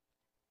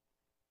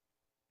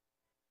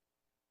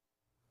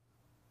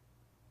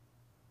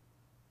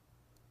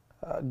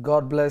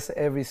God bless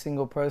every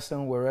single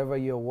person wherever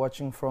you're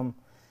watching from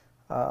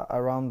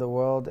around the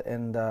world.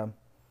 And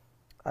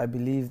I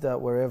believe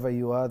that wherever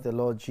you are, the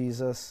Lord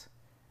Jesus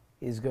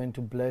is going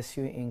to bless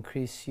you,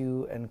 increase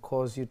you, and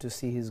cause you to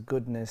see His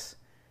goodness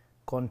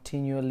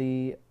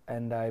continually.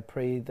 And I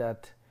pray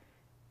that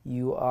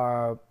you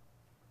are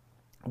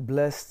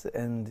blessed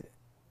and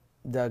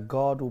that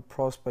God will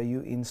prosper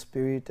you in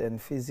spirit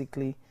and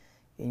physically,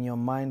 in your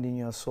mind, in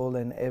your soul,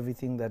 and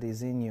everything that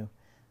is in you.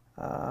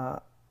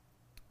 I'm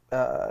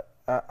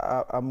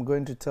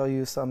going to tell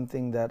you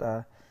something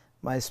that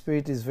my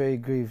spirit is very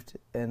grieved,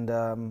 and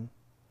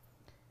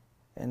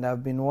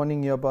I've been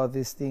warning you about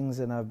these things,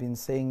 and I've been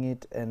saying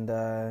it, and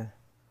I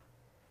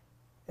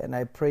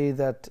pray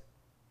that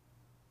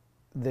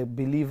the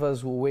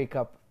believers will wake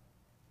up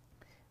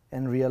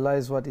and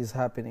realize what is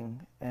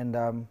happening. And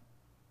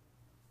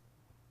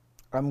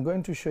I'm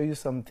going to show you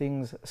some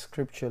things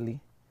scripturally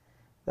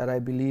that I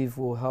believe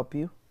will help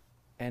you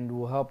and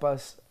will help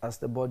us as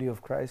the body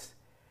of Christ,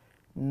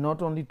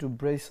 not only to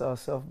brace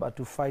ourselves, but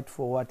to fight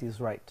for what is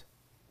right.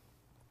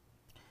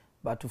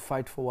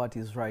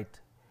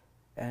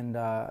 And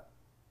I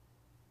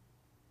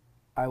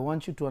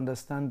want you to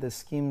understand the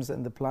schemes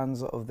and the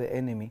plans of the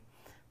enemy,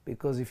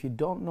 because if you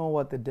don't know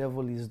what the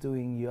devil is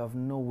doing, you have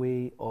no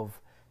way of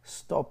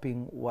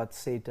stopping what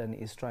Satan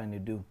is trying to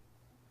do.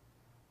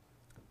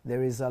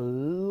 There is a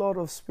lot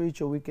of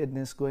spiritual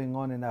wickedness going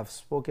on, and I've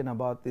spoken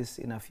about this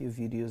in a few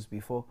videos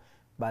before,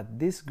 but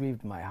this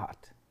grieved my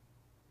heart.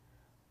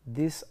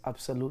 This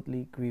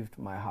absolutely grieved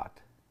my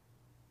heart.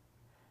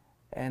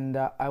 And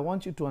I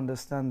want you to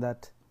understand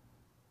that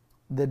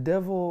the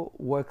devil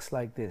works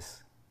like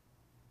this.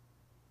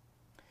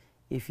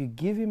 If you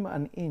give him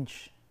an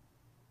inch,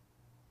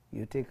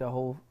 you take a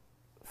whole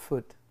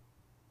foot.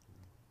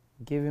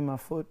 Give him a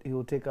foot, he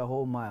will take a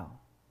whole mile.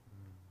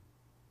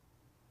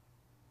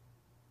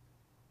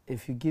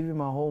 If you give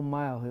him a whole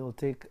mile, he will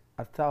take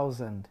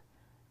 1,000.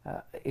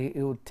 He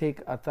will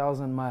take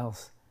 1,000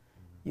 miles.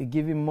 You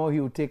give him more, he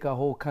will take a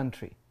whole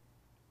country.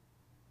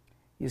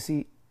 You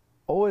see,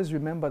 always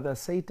remember that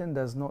Satan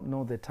does not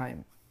know the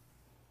time,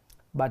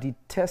 but he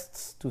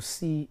tests to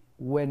see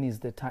when is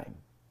the time.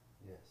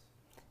 Yes.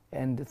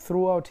 And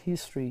throughout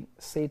history,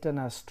 Satan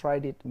has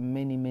tried it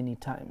many, many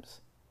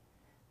times.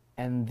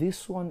 And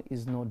this one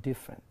is no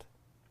different.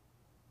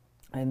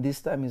 And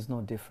this time is no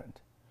different.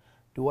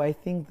 Do I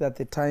think that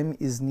the time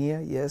is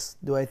near? Yes.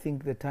 Do I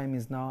think the time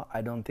is now?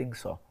 I don't think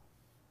so.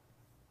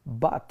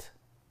 But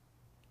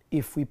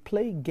if we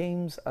play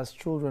games as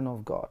children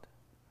of God,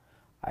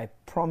 I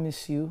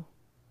promise you,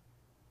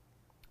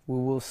 we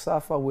will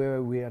suffer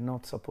where we are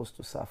not supposed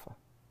to suffer.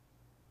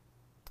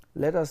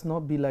 Let us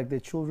not be like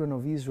the children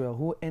of Israel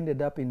who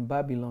ended up in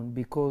Babylon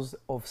because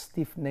of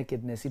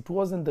stiff-neckedness. It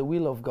wasn't the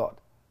will of God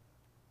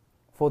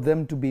for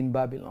them to be in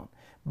Babylon,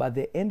 but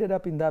they ended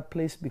up in that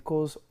place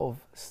because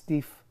of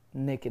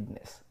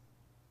stiff-neckedness,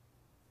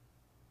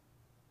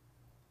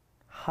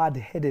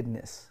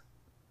 hard-headedness,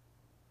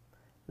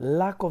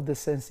 lack of the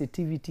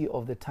sensitivity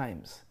of the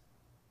times.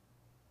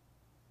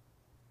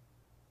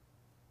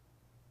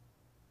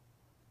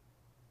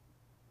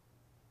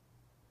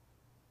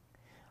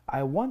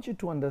 I want you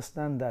to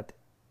understand that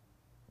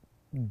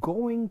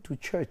going to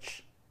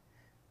church,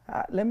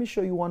 let me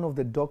show you one of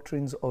the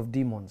doctrines of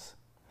demons.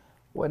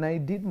 When I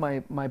did my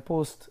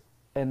post,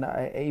 and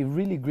it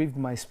really grieved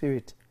my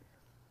spirit,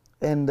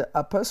 and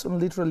a person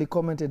literally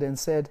commented and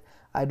said,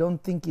 I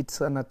don't think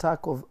it's an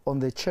attack on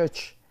the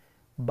church,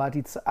 but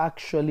it's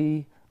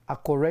actually a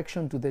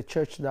correction to the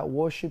church that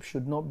worship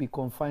should not be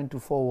confined to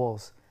four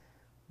walls.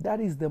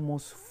 That is the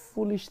most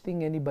foolish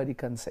thing anybody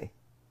can say.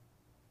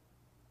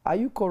 Are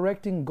you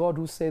correcting God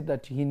who said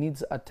that He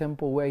needs a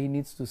temple where He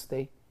needs to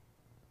stay?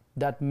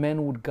 That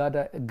men would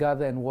gather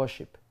and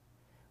worship?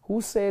 Who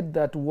said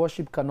that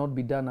worship cannot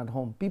be done at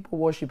home? People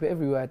worship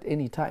everywhere at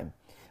any time.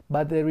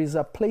 But there is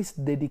a place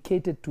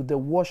dedicated to the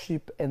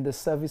worship and the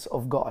service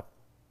of God.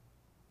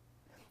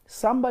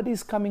 Somebody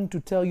is coming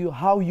to tell you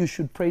how you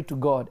should pray to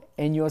God,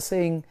 and you're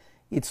saying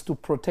it's to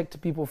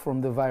protect people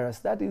from the virus.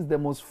 That is the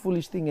most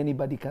foolish thing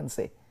anybody can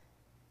say.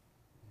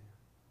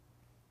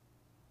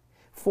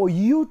 For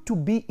you to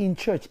be in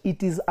church,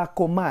 it is a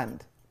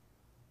command.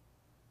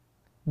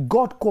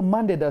 God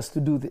commanded us to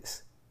do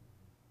this.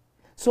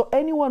 So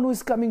anyone who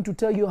is coming to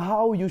tell you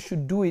how you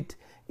should do it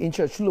in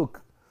church,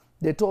 look,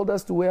 they told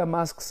us to wear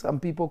masks. Some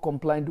people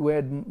complained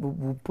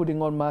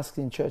putting on masks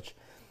in church.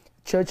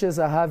 Churches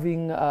are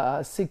having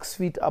 6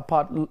 feet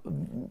apart.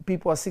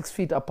 People are 6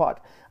 feet apart.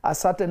 A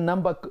certain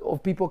number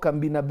of people can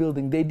be in a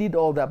building. They did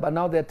all that, but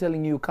now they're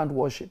telling you can't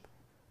worship.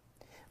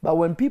 But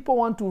when people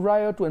want to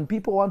riot, when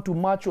people want to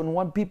march,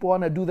 when people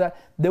want to do that,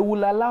 they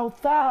will allow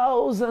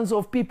thousands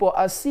of people,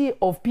 a sea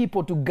of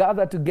people, to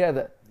gather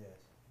together. Yes.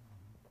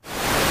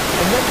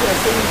 And then they're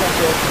saying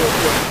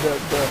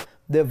that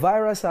the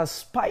virus has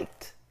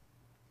spiked.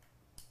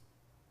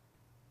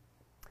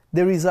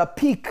 There is a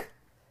peak,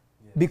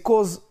 yes,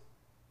 because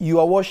you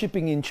are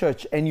worshiping in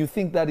church and you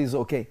think that is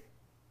okay.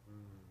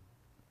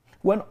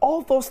 When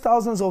all those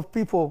thousands of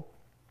people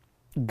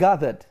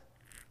gathered,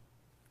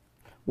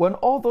 When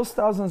all those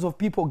thousands of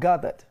people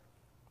gathered,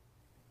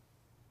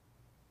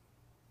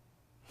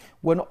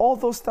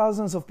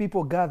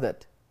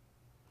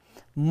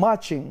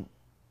 marching,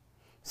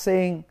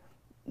 saying,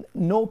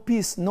 no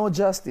peace, no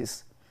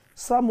justice.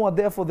 Some were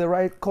there for the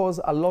right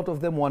cause, a lot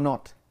of them were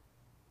not.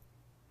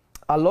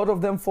 A lot of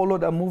them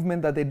followed a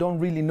movement that they don't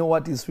really know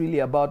what it's really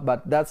about,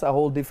 but that's a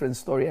whole different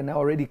story, and I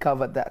already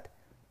covered that.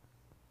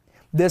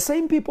 The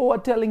same people who are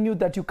telling you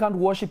that you can't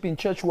worship in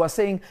church who are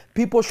saying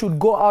people should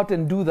go out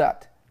and do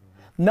that.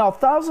 Now,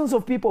 thousands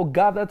of people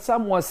gathered,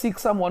 some were sick,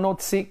 some were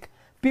not sick.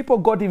 People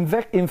got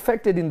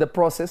infected in the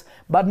process,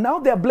 but now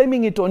they're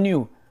blaming it on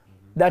you.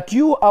 That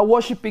you are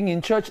worshiping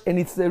in church and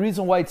it's the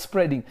reason why it's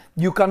spreading.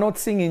 You cannot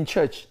sing in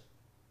church.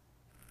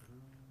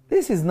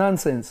 This is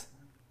nonsense.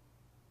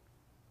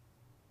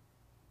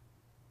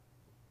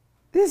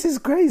 This is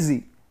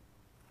crazy.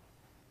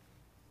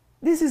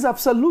 This is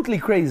absolutely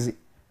crazy.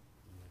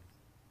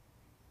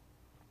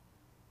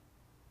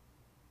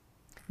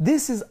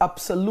 This is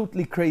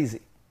absolutely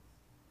crazy.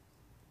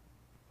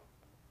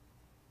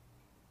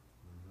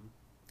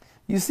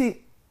 You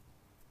see,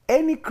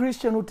 any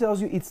Christian who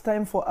tells you it's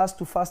time for us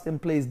to fast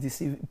and pray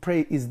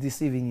is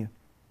deceiving you.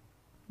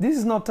 This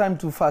is not time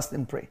to fast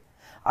and pray.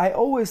 I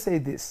always say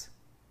this.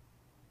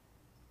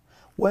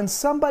 When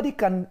somebody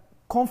can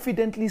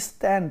confidently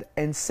stand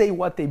and say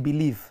what they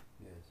believe,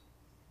 yes,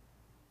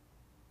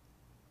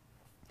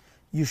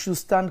 you should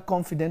stand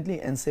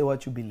confidently and say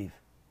what you believe.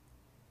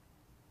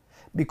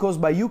 Because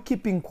by you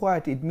keeping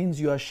quiet, it means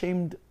you are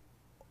ashamed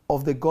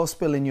of the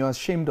gospel and you are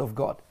ashamed of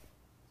God.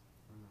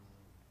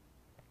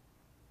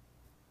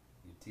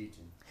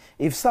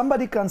 If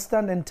somebody can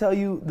stand and tell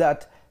you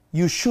that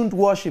you shouldn't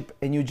worship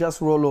and you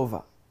just roll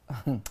over,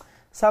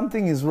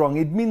 something is wrong.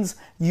 It means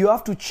you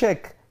have to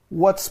check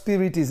what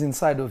spirit is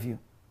inside of you.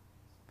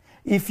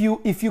 If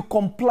you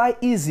comply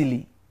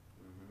easily,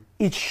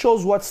 it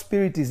shows what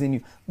spirit is in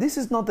you. This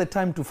is not the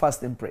time to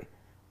fast and pray.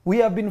 We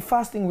have been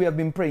fasting, we have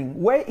been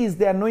praying. Where is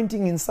the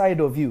anointing inside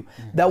of you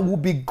that will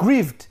be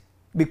grieved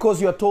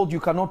because you are told you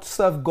cannot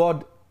serve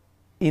God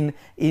in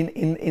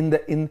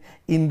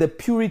the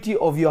purity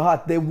of your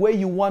heart, the way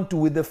you want to,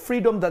 with the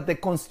freedom that the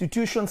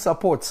Constitution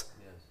supports?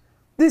 Yes.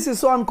 This is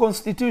so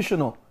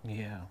unconstitutional.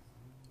 Yeah.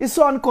 It's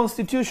so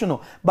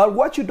unconstitutional. But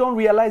what you don't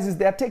realize is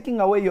they're taking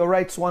away your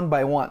rights one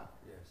by one.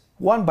 Yes.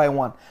 One by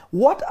one.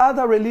 What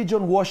other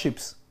religion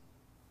worships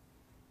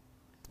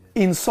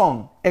in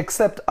song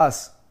except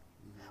us?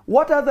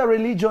 What other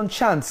religion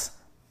chants?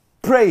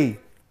 Pray,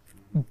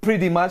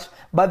 pretty much.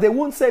 But they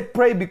won't say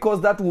pray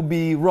because that would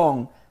be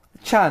wrong.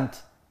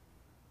 Chant.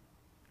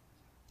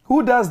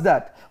 Who does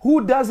that?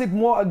 Who does it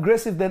more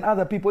aggressive than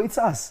other people? It's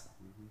us.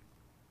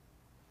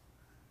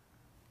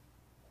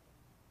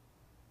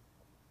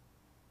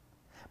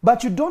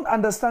 But you don't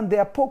understand, they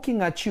are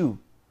poking at you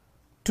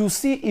to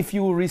see if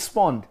you will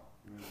respond.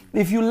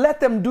 If you let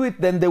them do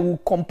it, then they will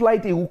comply,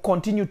 it will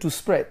continue to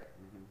spread.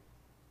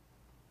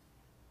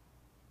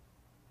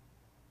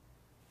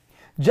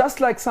 Just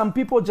like some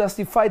people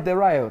justified the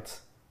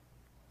riots,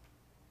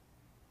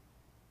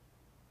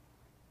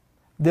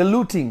 the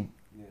looting.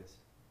 Yes.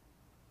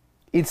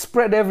 It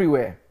spread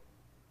everywhere.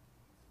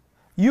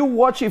 You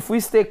watch if we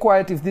stay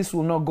quiet, if this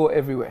will not go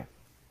everywhere.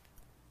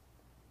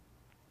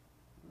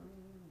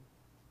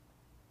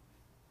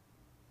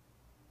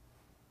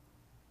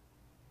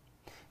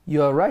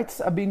 Your rights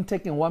are being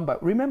taken one by...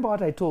 Remember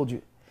what I told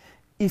you.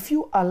 If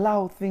you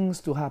allow things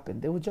to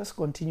happen, they will just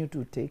continue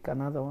to take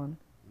another one.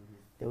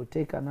 They will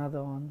take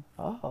another one.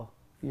 Oh,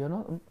 you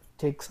know,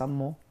 take some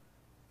more.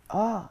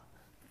 Ah,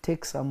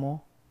 take some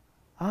more.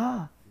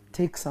 Ah,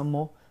 take some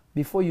more.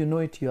 Before you know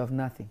it, you have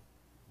nothing.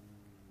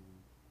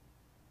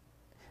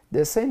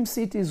 The same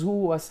cities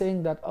who are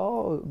saying that,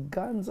 oh,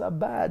 guns are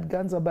bad,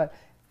 guns are bad.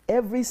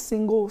 Every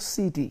single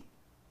city,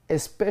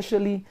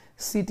 especially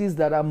cities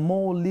that are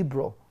more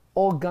liberal,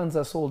 all guns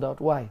are sold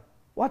out. Why?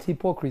 What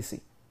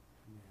hypocrisy.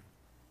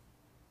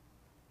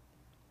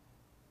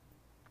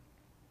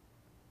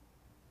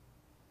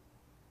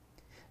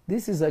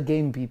 This is a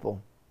game,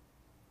 people.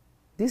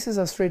 This is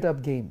a straight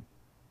up game.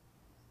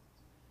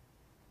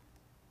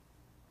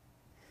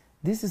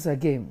 This is a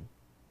game.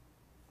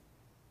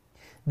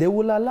 They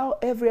will allow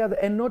every other,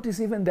 and notice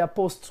even their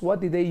posts,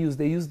 what did they use?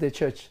 They used the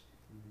church.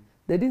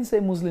 They didn't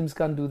say Muslims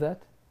can't do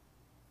that.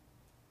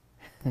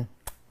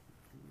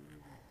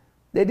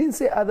 They didn't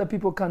say other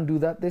people can't do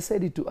that. They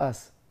said it to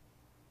us.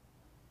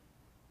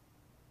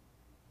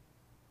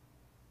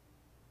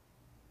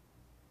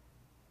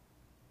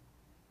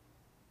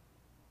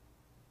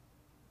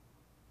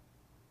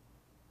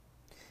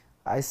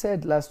 I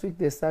said last week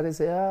they started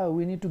saying,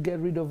 we need to get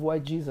rid of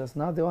white Jesus.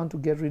 Now they want to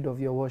get rid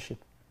of your worship.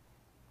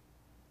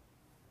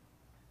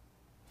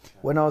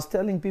 When I was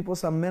telling people,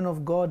 some men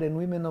of God and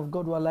women of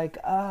God were like,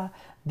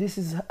 this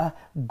is,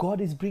 God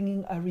is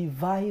bringing a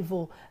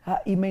revival.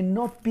 It may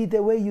not be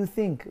the way you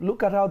think.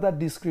 Look at how that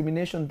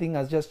discrimination thing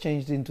has just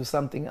changed into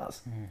something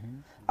else. Mm-hmm.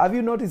 Have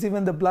you noticed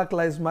even the Black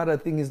Lives Matter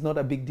thing is not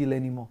a big deal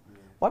anymore? Yeah.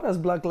 What has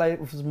Black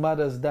Lives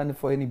Matter done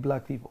for any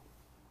black people?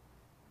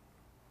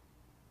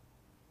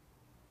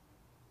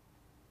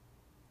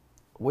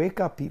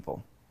 Wake up,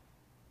 people.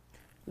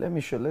 Let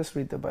me show. Let's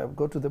read the Bible.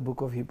 Go to the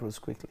book of Hebrews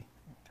quickly.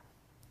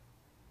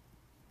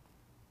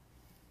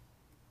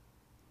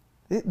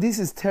 This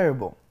is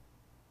terrible.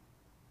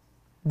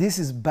 This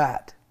is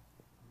bad.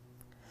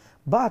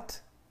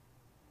 But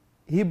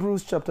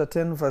Hebrews chapter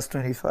 10 verse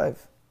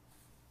 25.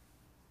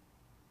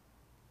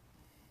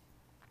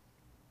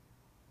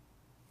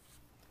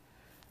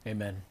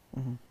 Amen.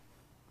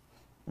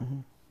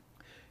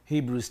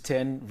 Hebrews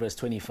 10 verse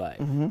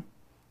 25.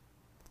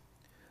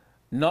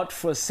 Not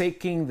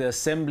forsaking the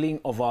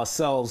assembling of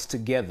ourselves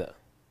together,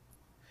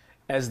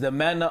 as the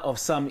manner of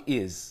some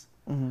is,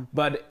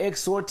 but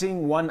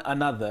exhorting one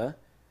another,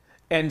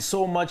 and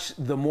so much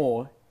the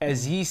more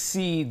as ye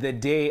see the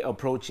day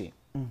approaching.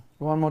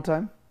 One more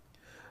time.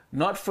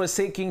 Not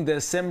forsaking the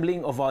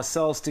assembling of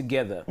ourselves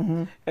together,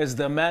 as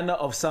the manner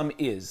of some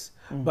is,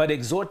 but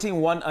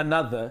exhorting one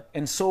another,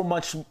 and so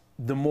much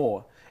the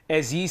more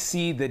as ye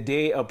see the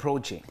day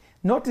approaching.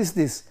 Notice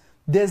this.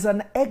 There's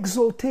an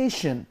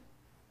exaltation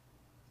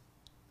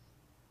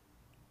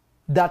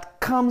that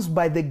comes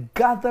by the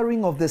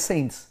gathering of the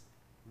saints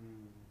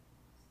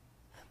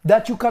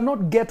that you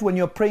cannot get when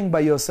you're praying by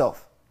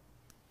yourself.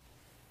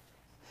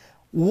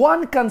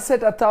 One can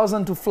set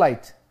 1,000 to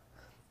flight.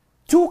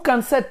 Two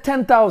can set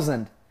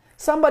 10,000.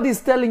 Somebody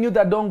is telling you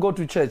that don't go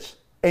to church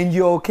and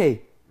you're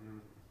okay.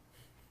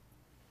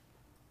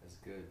 That's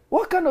good.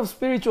 What kind of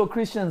spiritual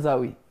Christians are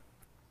we?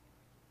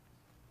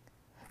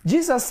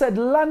 Jesus said,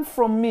 learn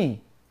from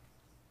me.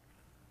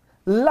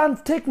 Learn,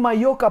 take my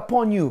yoke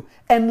upon you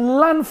and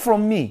learn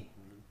from me.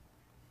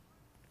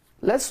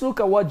 Let's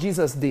look at what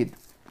Jesus did.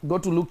 Go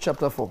to Luke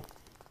chapter 4.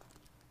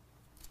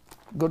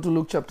 Go to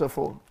Luke chapter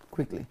 4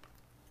 quickly.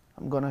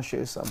 I'm going to show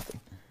you something.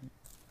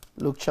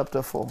 Luke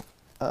chapter 4.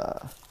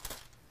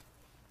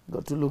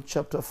 Go to Luke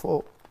chapter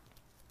 4.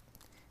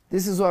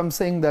 This is why I'm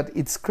saying that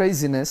it's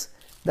craziness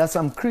that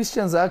some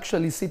Christians are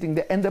actually sitting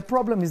there. And the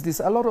problem is this,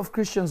 a lot of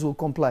Christians will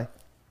comply.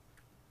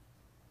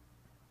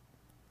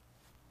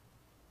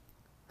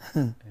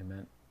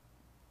 Amen.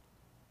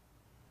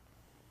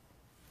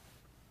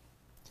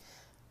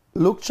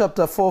 Luke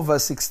chapter 4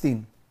 verse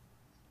 16.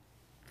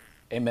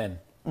 Amen.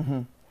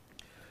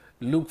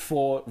 Luke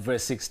 4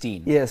 verse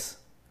 16. Yes.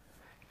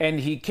 And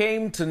he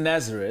came to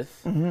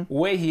Nazareth,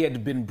 where he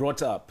had been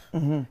brought up.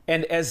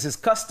 And as his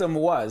custom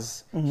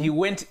was, he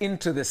went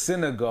into the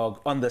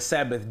synagogue on the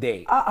Sabbath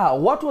day.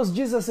 What was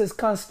Jesus'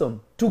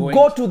 custom? To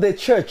go to the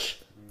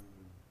church.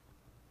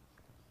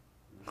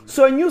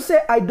 So when you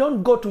say, I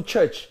don't go to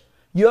church,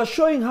 you're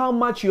showing how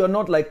much you're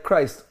not like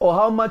Christ or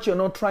how much you're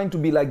not trying to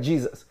be like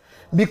Jesus.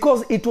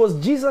 Because it was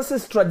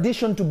Jesus'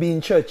 tradition to be in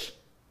church.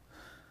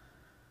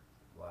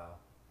 Wow.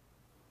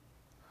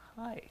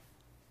 Hi.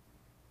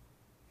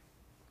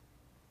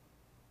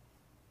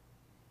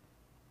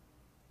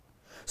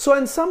 So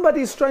when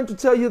somebody is trying to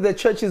tell you the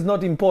church is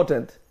not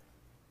important,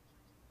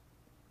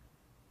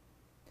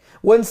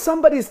 when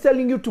somebody is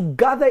telling you to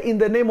gather in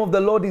the name of the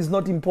Lord is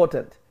not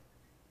important,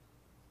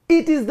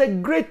 it is the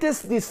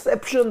greatest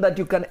deception that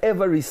you can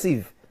ever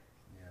receive.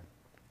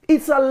 Yeah.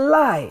 It's a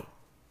lie.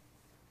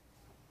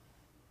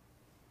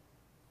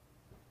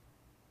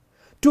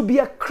 To be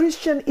a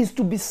Christian is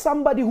to be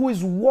somebody who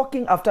is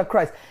walking after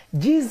Christ.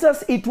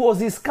 Jesus, it was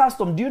his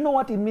custom. Do you know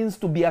what it means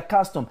to be a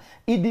custom?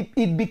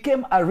 It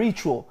became a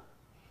ritual.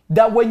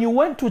 That when you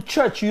went to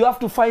church, you have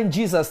to find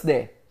Jesus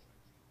there.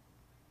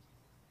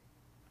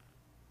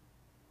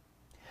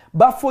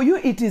 But for you,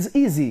 it is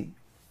easy.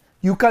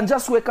 You can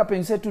just wake up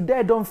and say, today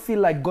I don't feel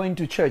like going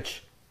to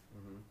church.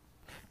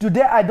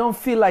 Today I don't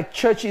feel like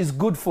church is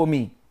good for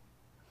me.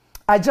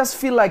 I just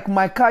feel like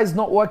my car is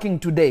not working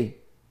today.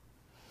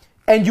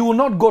 And you will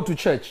not go to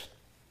church.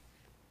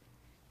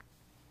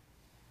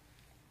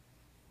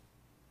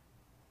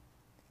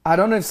 I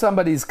don't know if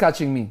somebody is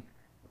catching me.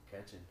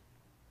 Catching.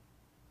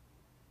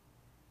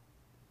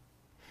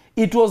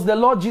 It was the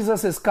Lord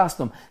Jesus'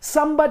 custom.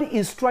 Somebody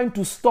is trying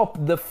to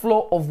stop the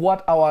flow of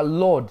what our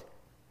Lord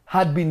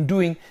had been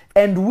doing,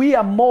 and we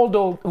are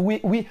molded,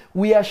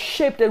 we are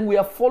shaped, and we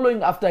are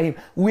following after him.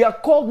 We are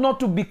called not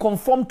to be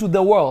conformed to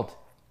the world.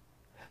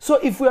 So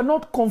if we are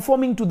not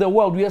conforming to the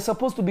world, we are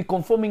supposed to be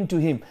conforming to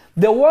him.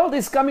 The world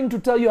is coming to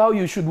tell you how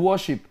you should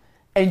worship,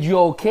 and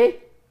you're okay.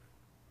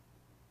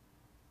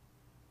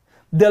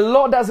 The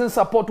Lord doesn't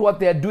support what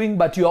they are doing,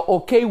 but you're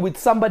okay with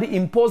somebody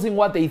imposing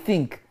what they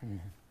think.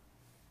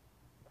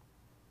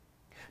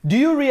 Do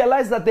you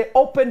realize that they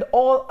opened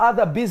all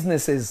other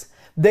businesses?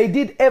 They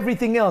did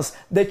everything else.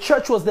 The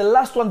church was the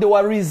last one they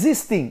were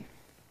resisting.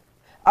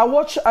 I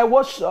watched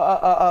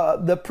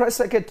the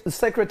press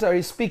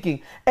secretary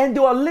speaking, and they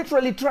were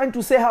literally trying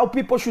to say how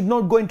people should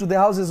not go into the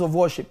houses of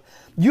worship.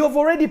 You have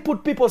already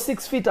put people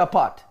 6 feet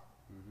apart.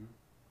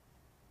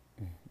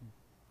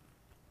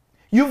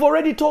 You've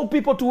already told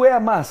people to wear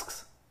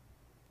masks.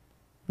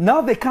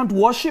 Now they can't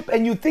worship,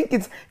 and you think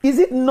is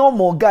it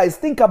normal, guys?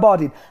 Think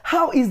about it.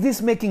 How is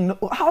this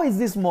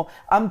more?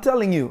 I'm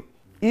telling you,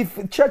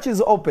 if church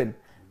is open,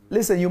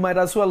 listen, you might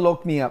as well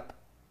lock me up.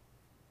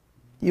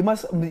 You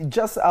must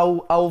just,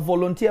 I'll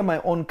volunteer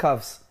my own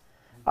calves.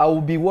 I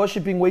will be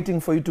worshiping, waiting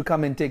for you to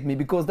come and take me,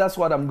 because that's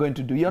what I'm going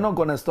to do. You're not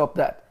going to stop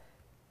that.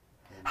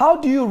 How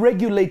do you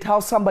regulate how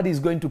somebody is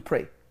going to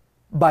pray?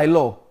 By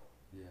law.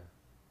 Yeah.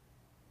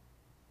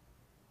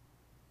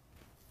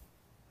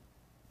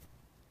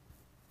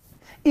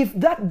 If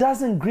that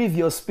doesn't grieve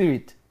your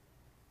spirit,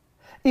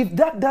 if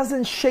that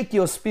doesn't shake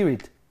your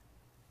spirit,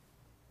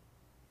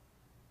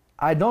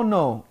 I don't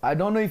know. I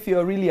don't know if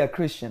you're really a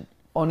Christian,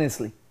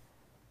 honestly.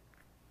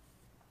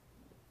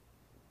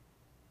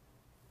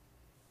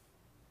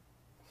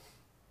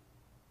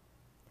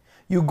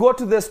 You go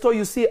to the store,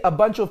 you see a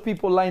bunch of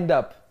people lined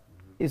up.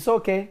 It's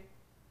okay.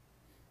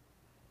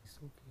 It's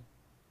okay.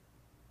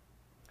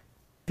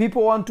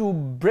 People want to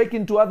break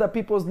into other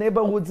people's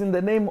neighborhoods in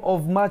the name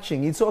of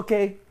marching. It's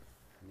okay.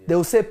 Yeah.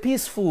 They'll say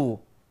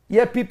peaceful,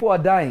 yet people are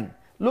dying.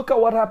 Look at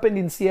what happened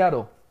in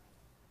Seattle.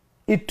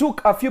 It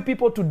took a few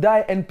people to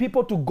die and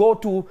people to go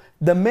to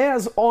the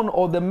mayor's own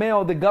or the mayor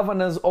or the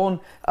governor's own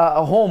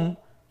home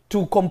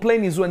to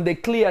complain is when they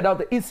cleared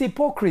out. It's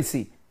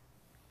hypocrisy.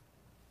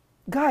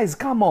 Guys,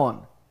 come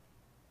on.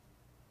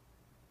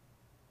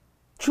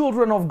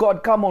 Children of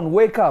God, come on,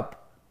 wake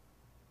up.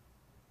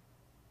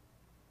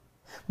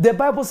 The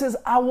Bible says,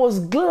 I was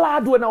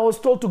glad when I was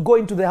told to go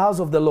into the house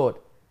of the Lord.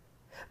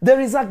 There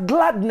is a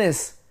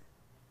gladness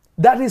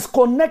that is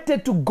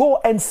connected to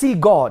go and see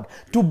God,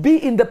 to be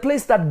in the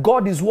place that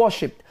God is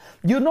worshipped.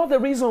 You know the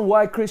reason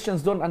why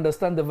Christians don't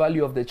understand the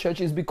value of the church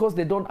is because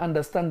they don't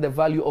understand the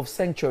value of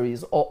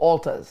sanctuaries or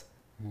altars.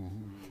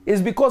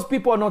 It's because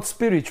people are not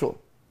spiritual.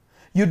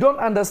 You don't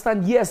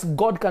understand, yes,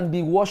 God can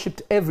be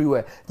worshipped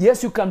everywhere.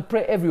 Yes, you can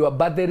pray everywhere,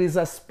 but there is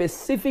a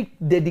specific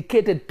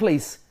dedicated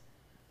place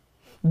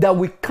that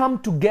we come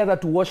together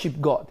to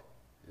worship God.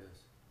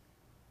 Yes.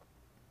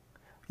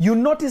 You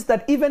notice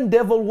that even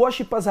devil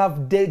worshippers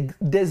have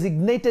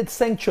designated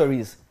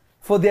sanctuaries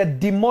for their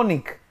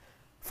demonic,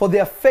 for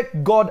their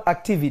fake God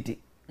activity.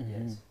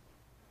 Yes.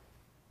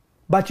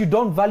 But you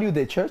don't value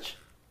the church?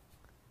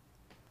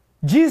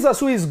 Jesus,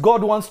 who is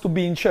God, wants to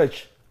be in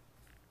church.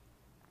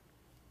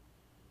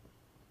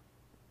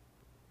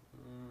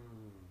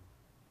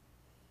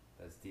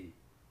 That's deep.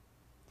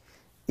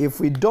 If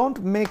we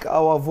don't make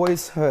our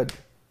voice heard,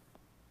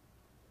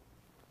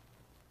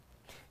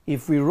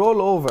 if we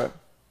roll over,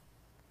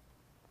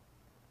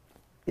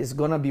 it's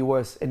going to be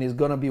worse, and it's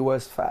going to be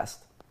worse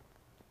fast.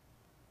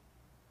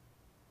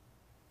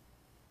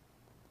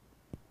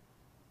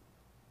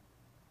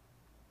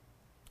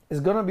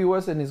 It's going to be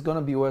worse, and it's going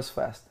to be worse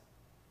fast.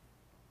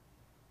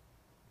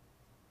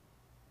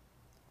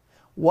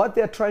 What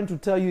they're trying to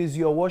tell you is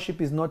your worship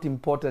is not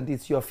important,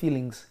 it's your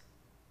feelings.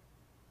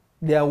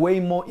 There are way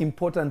more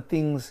important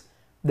things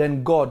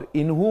than God,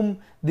 in whom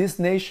this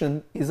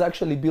nation is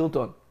actually built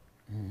on.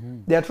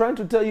 They're trying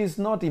to tell you it's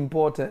not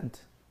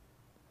important.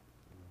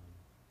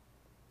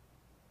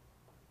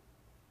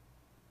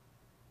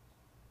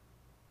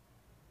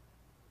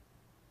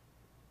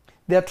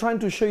 They're trying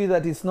to show you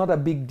that it's not a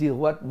big deal.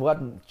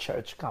 What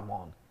church? Come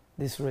on.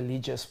 These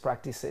religious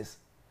practices.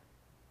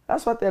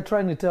 That's what they're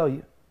trying to tell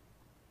you.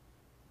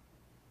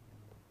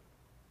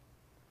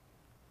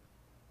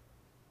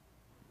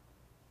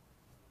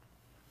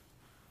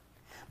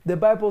 The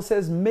Bible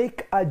says,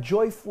 make a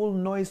joyful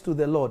noise to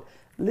the Lord.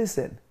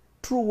 Listen,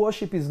 true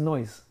worship is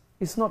noise.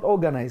 It's not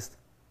organized.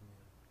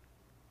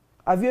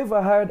 Have you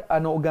ever heard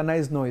an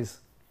organized noise?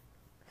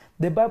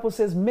 The Bible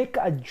says, make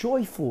a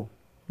joyful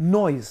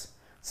noise.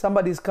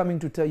 Somebody is coming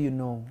to tell you,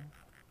 no,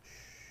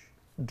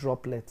 shh,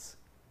 droplets.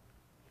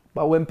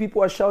 But when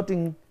people are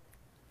shouting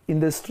in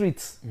the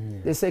streets,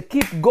 they say,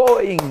 keep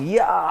going,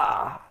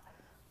 yeah.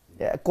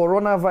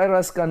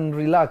 Coronavirus can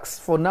relax.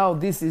 For now,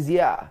 this is,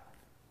 yeah.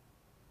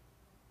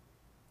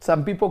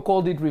 Some people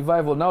called it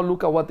revival. Now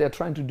look at what they're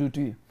trying to do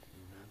to you.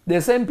 The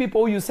same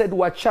people you said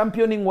were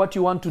championing what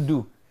you want to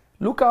do.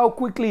 Look how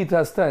quickly it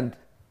has turned.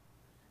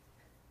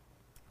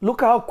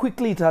 Look how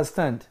quickly it has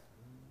turned.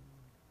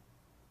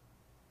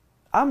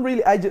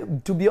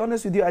 To be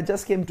honest with you, I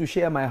just came to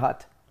share my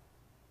heart.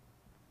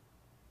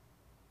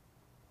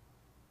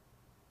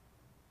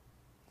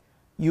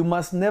 You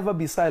must never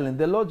be silent.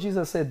 The Lord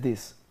Jesus said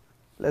this.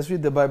 Let's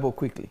read the Bible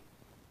quickly.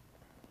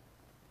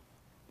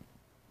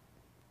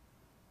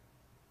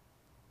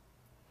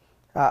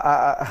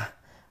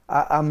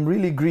 I'm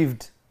really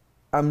grieved.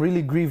 I'm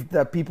really grieved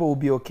that people will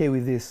be okay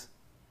with this.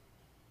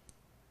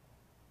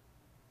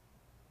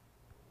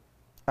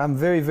 I'm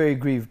very, very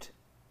grieved.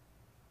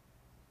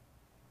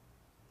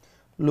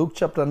 Luke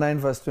chapter 9,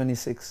 verse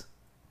 26.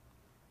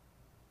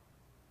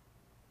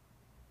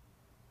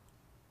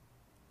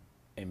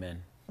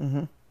 Amen.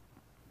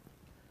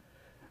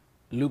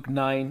 Luke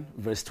 9,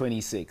 verse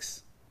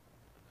 26.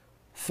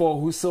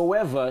 For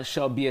whosoever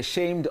shall be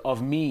ashamed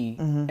of me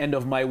and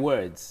of my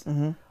words,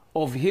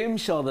 of him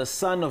shall the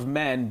Son of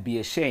Man be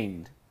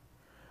ashamed,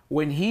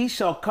 when he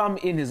shall come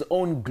in his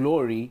own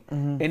glory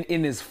and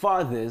in his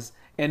Father's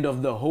and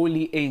of the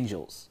holy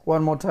angels.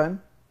 One more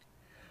time.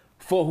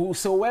 For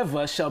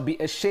whosoever shall be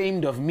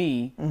ashamed of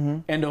me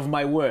and of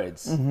my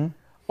words,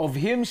 of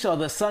him shall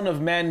the Son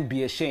of Man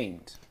be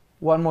ashamed.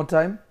 One more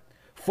time.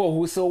 For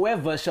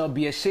whosoever shall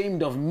be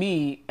ashamed of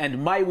me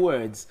and my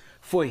words,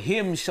 for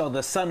him shall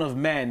the Son of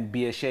Man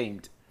be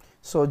ashamed.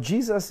 So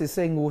Jesus is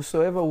saying,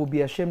 whosoever will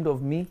be ashamed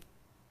of me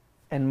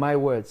and my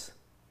words.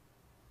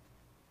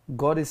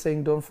 God is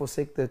saying, don't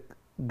forsake the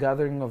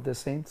gathering of the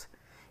saints.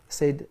 He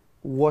said,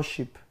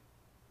 worship.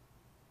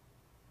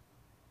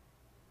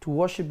 To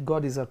worship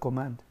God is a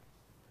command.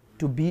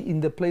 To be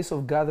in the place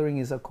of gathering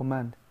is a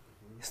command.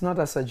 It's not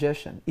a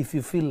suggestion if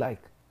you feel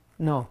like.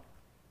 No.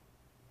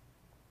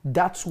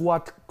 That's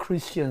what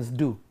Christians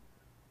do.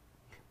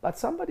 But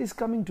somebody's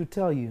coming to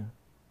tell you,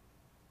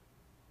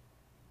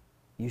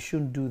 you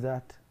shouldn't do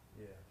that.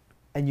 Yeah.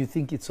 And you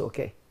think it's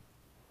okay.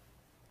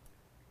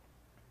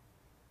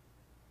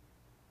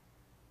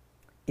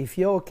 If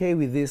you're okay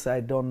with this, I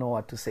don't know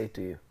what to say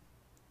to you.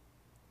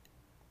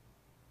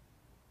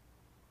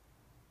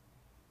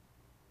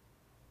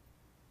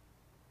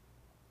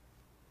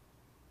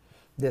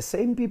 The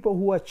same people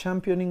who are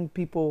championing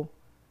people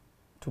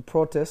to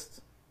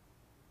protest,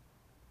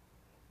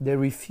 they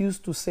refuse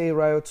to say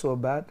riots are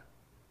bad.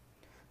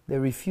 They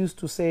refuse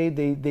to say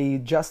they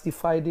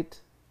justified it.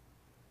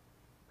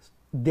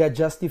 Their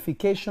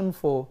justification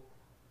for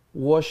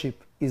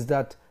worship is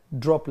that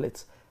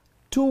droplets.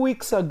 2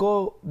 weeks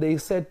ago, they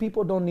said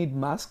people don't need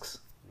masks.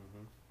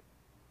 Mm-hmm.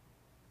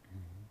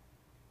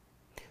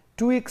 Mm-hmm.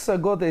 2 weeks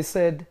ago, they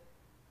said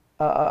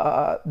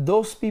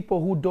those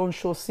people who don't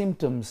show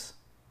symptoms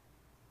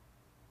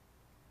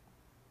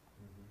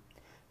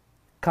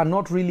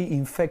cannot really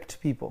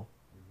infect people.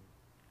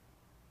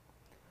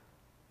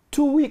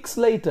 2 weeks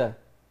later,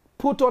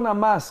 put on a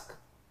mask.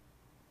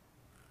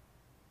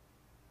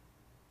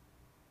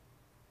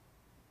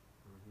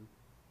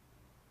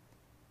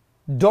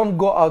 Don't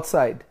go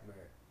outside.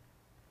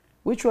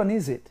 Which one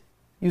is it?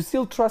 You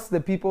still trust the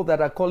people that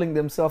are calling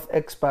themselves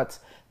experts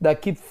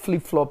that keep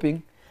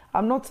flip-flopping?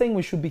 I'm not saying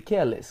we should be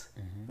careless,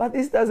 but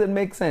this doesn't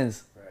make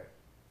sense.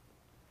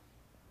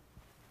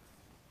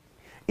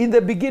 In the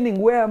beginning,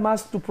 wear a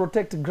mask to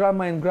protect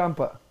grandma and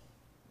grandpa.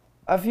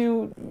 A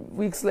few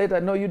weeks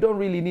later, no, you don't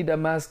really need a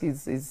mask. You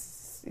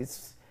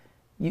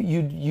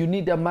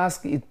need a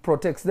mask, it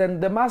protects. Then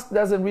the mask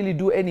doesn't really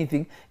do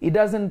anything. It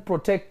doesn't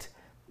protect,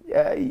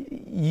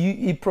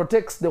 it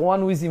protects the one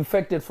who is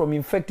infected from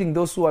infecting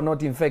those who are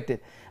not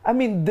infected. I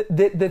mean,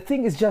 the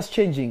thing is just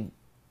changing.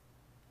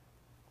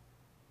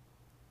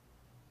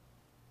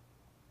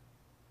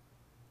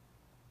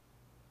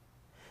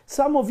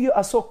 Some of you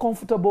are so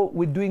comfortable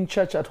with doing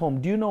church at home.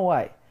 Do you know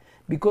why?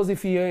 Because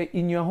if you're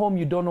in your home,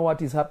 you don't know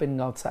what is happening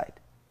outside.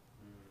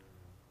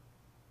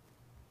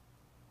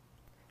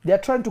 They are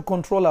trying to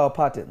control our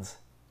patterns.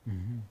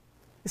 Mm-hmm.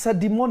 It's a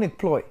demonic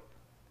ploy.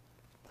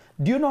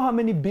 Do you know how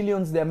many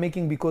billions they are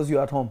making because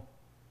you're at home?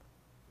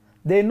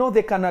 They know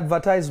they can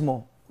advertise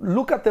more.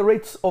 Look at the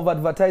rates of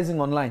advertising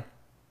online.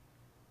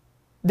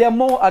 There are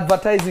more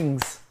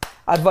advertisements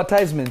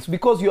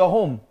because you're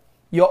home.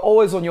 You're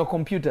always on your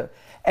computer.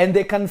 And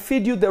they can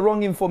feed you the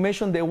wrong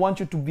information they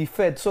want you to be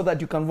fed so that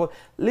you can vote.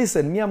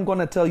 Listen, me, I'm going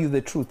to tell you the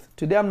truth.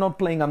 Today I'm not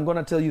playing, I'm going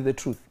to tell you the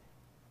truth.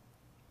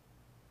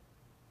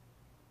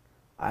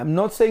 I'm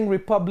not saying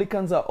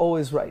Republicans are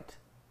always right.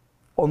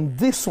 On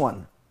this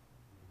one,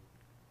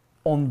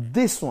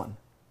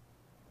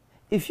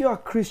 if you're a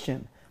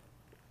Christian,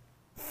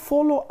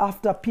 follow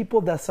after people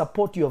that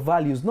support your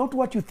values, not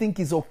what you think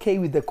is okay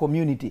with the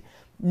community.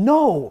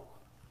 No.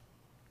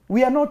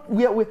 We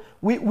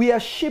are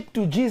sheep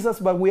to Jesus,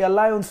 but we are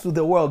lions to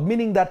the world,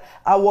 meaning that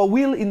our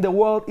will in the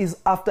world is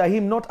after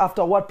him, not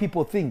after what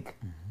people think.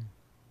 Mm-hmm.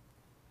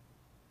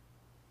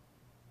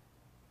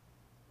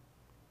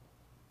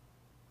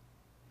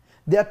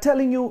 They are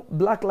telling you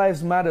Black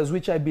Lives Matters,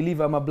 which I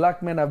believe, I'm a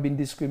black man, I've been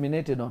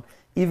discriminated on,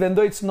 even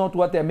though it's not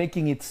what they're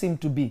making it seem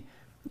to be.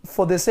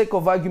 For the sake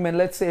of argument,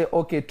 let's say,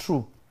 okay,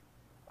 true.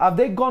 Have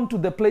they gone to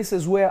the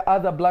places where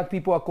other black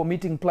people are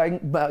committing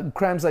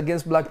crimes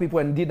against black people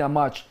and did a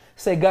march?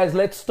 Say, guys,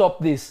 let's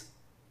stop this.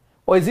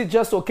 Or is it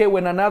just okay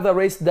when another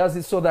race does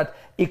it so that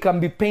it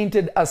can be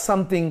painted as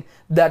something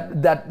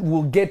that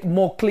will get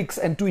more clicks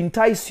and to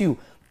entice you,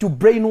 to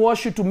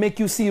brainwash you, to make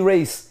you see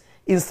race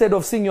instead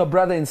of seeing your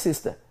brother and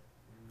sister?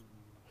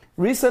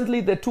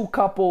 Recently, the two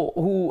couple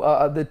who,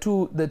 the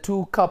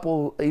two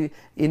couple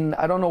in,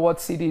 I don't know what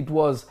city it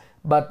was,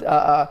 but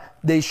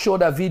they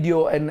showed a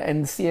video and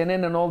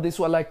CNN and all this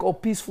were like, oh,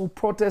 peaceful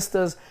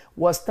protesters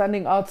were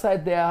standing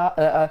outside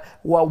there,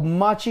 were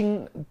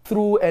marching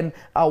through, and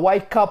a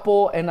white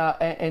couple and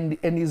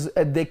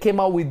they came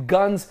out with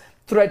guns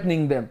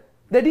threatening them.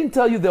 They didn't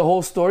tell you the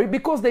whole story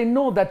because they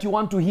know that you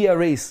want to hear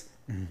race.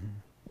 Mm-hmm.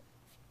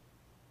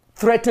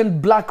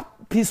 Threatened black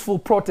peaceful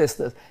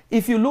protesters.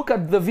 If you look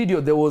at the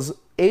video, there was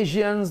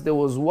Asians, there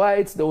was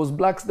whites, there was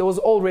blacks, there was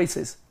all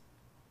races.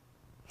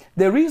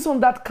 The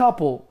reason that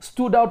couple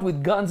stood out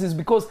with guns is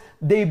because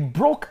they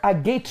broke a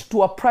gate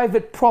to a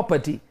private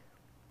property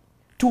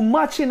to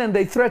march in and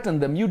they threatened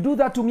them. You do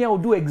that to me, I will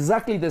do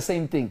exactly the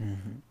same thing.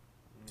 Mm-hmm.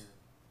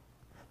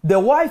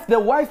 Yeah. The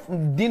wife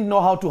didn't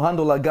know how to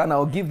handle a gun,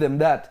 I'll give them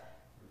that.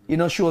 You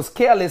know, she was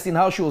careless in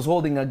how she was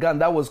holding a gun.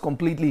 That was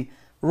completely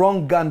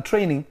wrong gun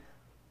training.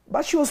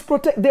 But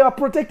they are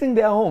protecting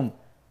their home.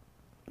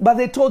 But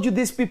they told you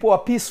these people are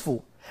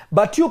peaceful.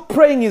 But you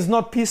praying is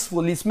not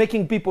peaceful. It's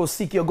making people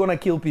sick. You're going to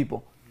kill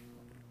people.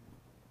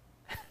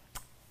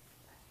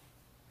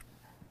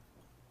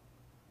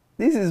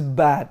 This is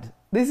bad.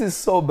 This is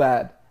so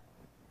bad.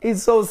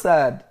 It's so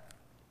sad.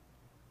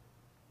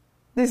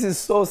 This is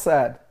so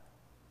sad.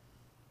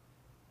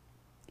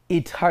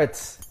 It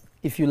hurts.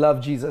 If you love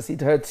Jesus,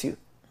 it hurts you.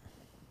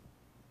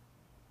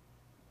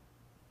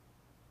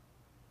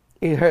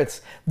 It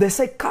hurts. They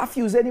say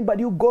curfews.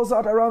 Anybody who goes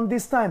out around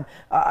this time,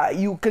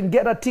 you can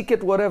get a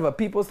ticket, whatever.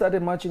 People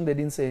started marching. They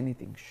didn't say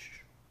anything.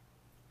 Shh.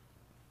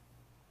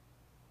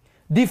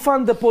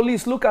 Defund the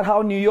police. Look at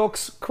how New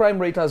York's crime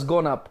rate has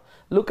gone up.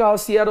 Look how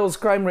Seattle's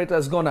crime rate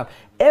has gone up.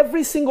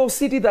 Every single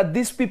city that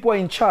these people are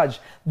in charge,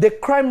 the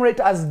crime rate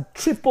has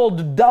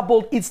tripled,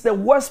 doubled. It's the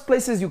worst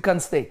places you can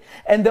stay.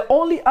 And the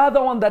only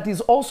other one that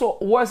is also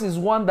worse is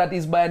one that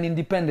is by an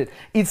independent.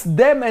 It's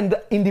them and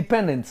the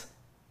independents.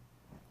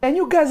 And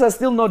you guys are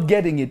still not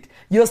getting it.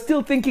 You're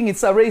still thinking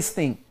it's a race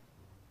thing.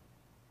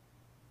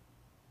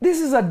 This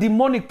is a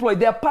demonic ploy.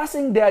 They are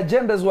passing their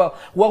agenda as well,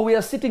 while we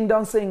are sitting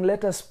down saying,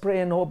 let us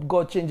pray and hope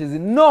God changes it.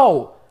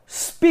 No!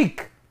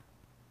 Speak.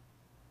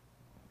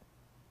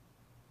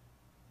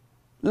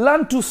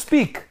 Learn to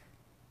speak.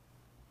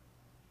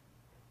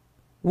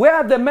 Where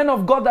are the men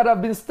of God that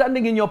have been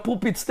standing in your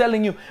pulpits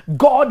telling you,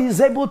 God is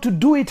able to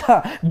do it,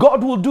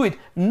 God will do it?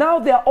 Now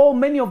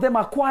many of them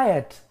are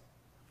quiet.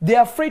 They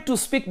are afraid to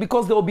speak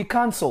because they will be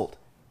cancelled.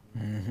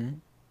 Mm-hmm.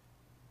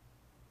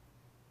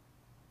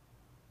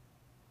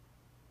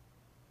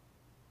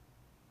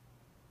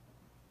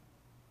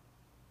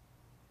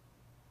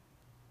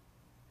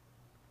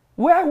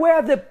 Where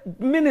are the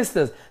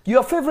ministers?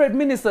 Your favorite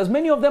ministers,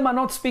 many of them are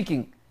not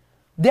speaking.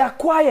 They are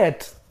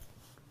quiet.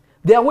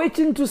 They are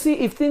waiting to see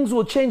if things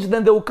will change,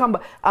 then they will come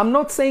back. I'm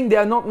not saying they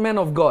are not men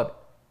of God.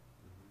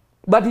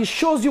 But it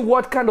shows you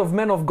what kind of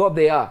men of God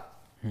they are.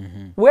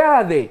 Mm-hmm. Where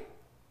are they?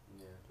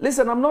 Yeah.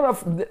 Listen,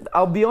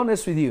 I'll be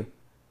honest with you.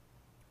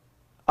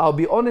 I'll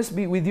be honest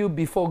with you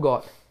before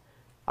God.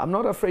 I'm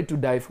not afraid to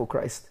die for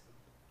Christ.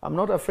 I'm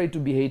not afraid to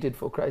be hated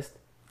for Christ.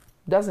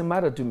 Doesn't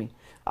matter to me.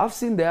 I've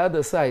seen the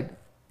other side.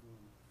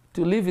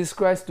 To live is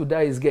Christ, to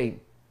die is gain.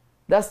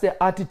 That's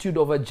the attitude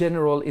of a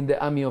general in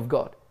the army of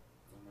God.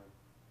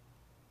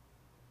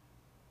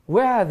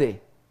 Where are they?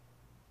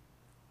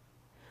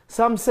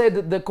 Some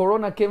said the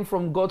corona came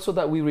from God so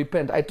that we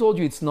repent. I told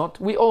you it's not.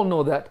 We all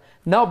know that.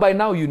 By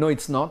now you know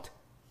it's not.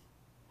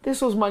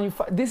 This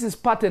is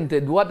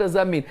patented. What does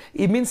that mean?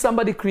 It means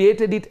somebody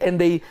created it and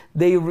they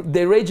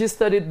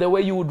registered it the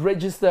way you would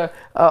register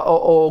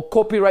or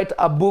copyright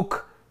a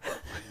book,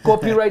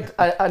 copyright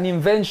an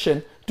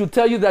invention to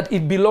tell you that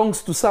it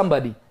belongs to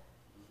somebody.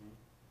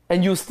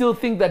 And you still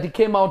think that it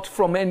came out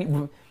from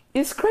any...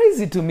 It's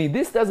crazy to me.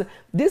 This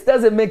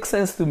doesn't make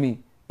sense to me.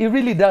 It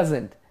really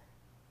doesn't.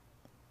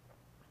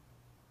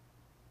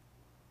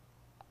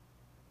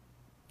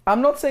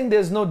 I'm not saying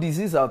there's no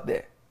disease out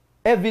there.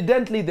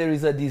 Evidently there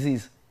is a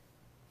disease.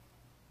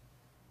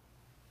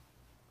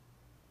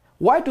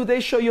 Why do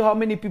they show you how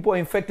many people are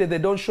infected? They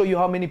don't show you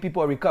how many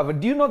people are recovered.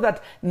 Do you know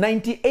that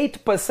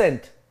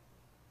 98%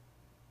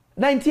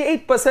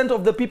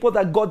 of the people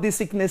that got this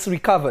sickness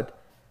recovered?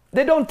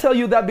 They don't tell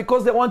you that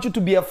because they want you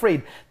to be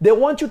afraid. They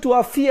want you to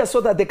have fear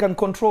so that they can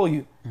control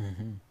you.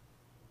 Mm-hmm.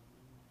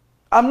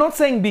 I'm not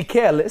saying be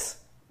careless.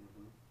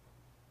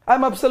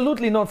 I'm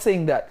absolutely not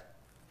saying that.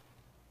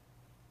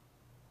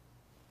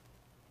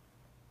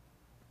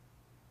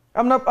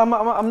 I'm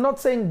not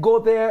saying go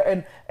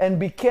there and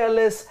be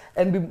careless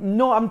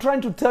no, I'm trying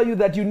to tell you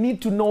that you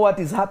need to know what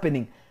is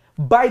happening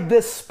by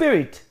the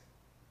Spirit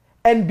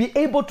and be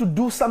able to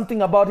do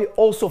something about it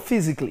also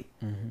physically.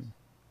 Mm-hmm.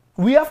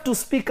 We have to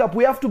speak up.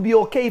 We have to be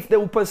okay if they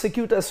will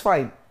persecute us,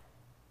 fine.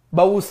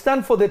 But we'll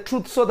stand for the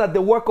truth so that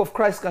the work of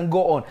Christ can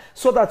go on,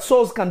 so that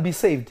souls can be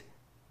saved.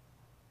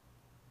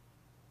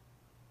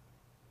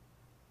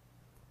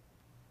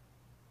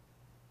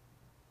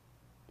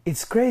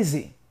 It's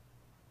crazy.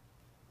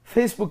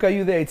 Facebook, are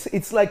you there?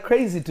 It's like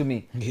crazy to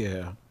me.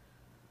 Yeah.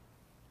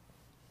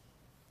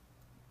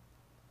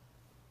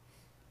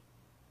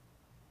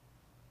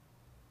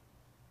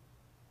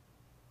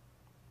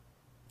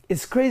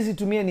 It's crazy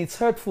to me and it's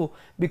hurtful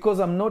because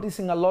I'm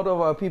noticing a lot of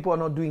our people are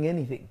not doing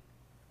anything.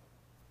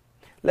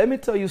 Let me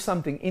tell you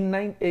something.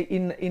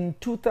 In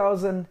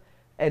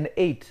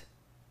 2008,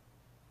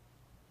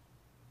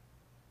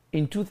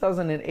 in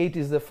 2008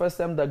 is the first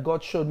time that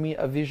God showed me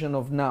a vision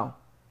of now.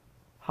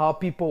 How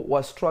people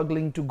were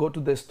struggling to go to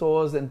the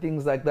stores and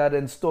things like that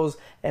and stores.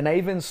 And I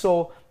even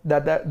saw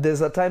that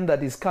there's a time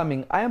that is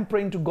coming. I am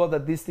praying to God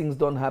that these things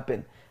don't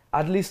happen.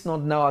 At least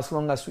not now as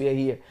long as we are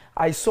here.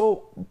 I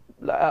saw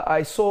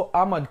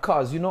armored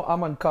cars. You know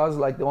armored cars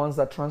like the ones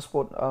that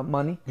transport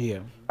money? Yeah.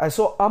 I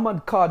saw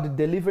armored cars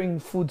delivering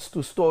foods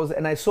to stores.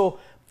 And I saw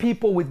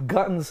people with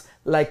guns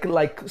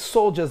like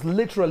soldiers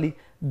literally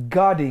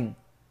guarding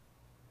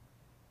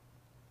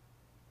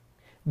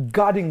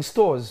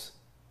stores.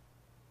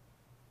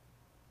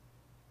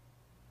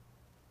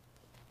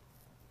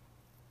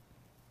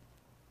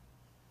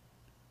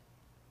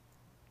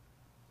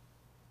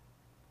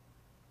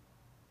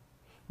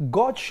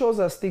 God shows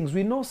us things.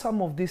 We know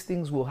some of these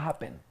things will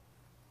happen.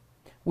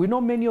 We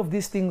know many of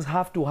these things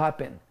have to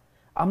happen.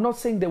 I'm not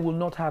saying they will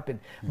not happen.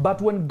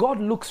 But when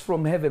God looks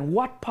from heaven,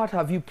 what part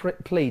have you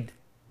played?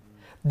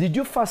 Did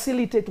you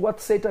facilitate what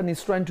Satan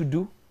is trying to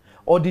do?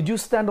 Or did you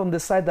stand on the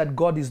side that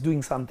God is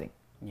doing something?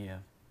 Yeah.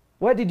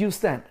 Where did you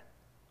stand?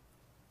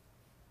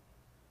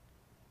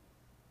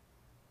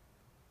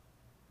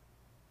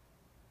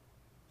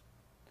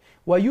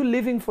 Were you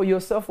living for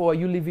yourself or were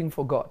you living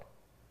for God?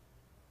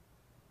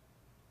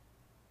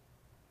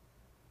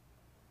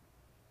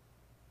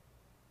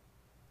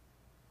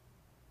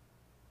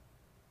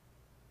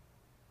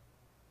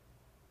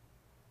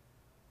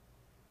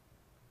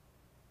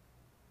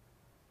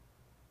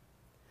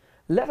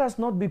 Let us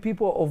not be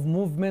people of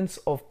movements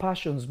of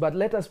passions, but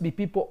let us be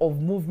people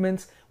of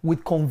movements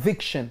with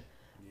conviction.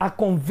 A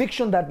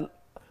conviction that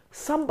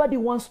somebody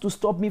wants to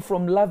stop me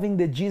from loving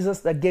the Jesus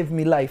that gave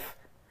me life.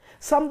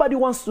 Somebody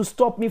wants to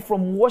stop me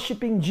from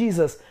worshiping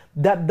Jesus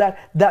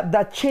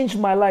that changed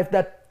my life,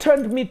 that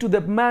turned me to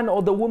the man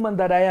or the woman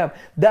that I am,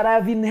 that I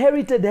have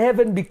inherited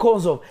heaven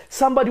because of.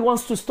 Somebody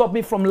wants to stop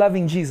me from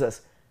loving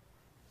Jesus.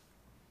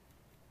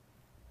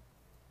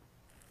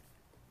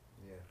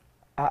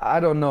 I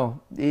don't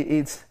know.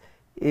 It's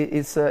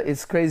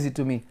crazy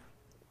to me.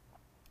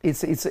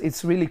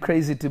 It's really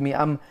crazy to me.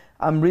 I'm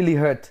really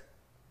hurt.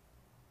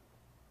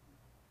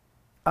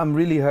 I'm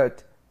really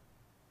hurt.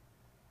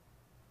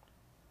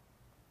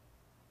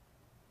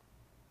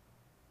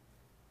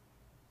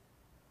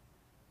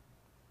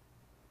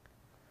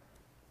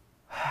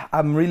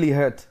 I'm really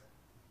hurt.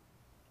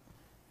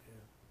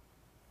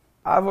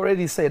 I've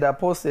already said, I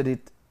posted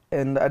it,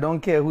 and I don't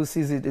care who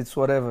sees it, it's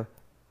whatever.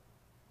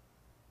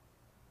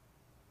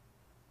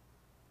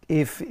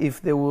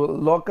 If they will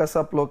lock us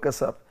up, lock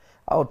us up.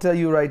 I'll tell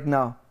you right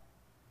now,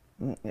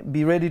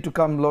 be ready to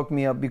come lock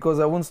me up, because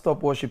I won't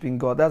stop worshiping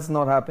God. That's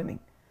not happening.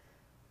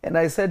 And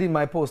I said in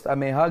my post, I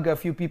may hug a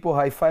few people,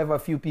 high five a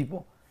few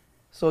people.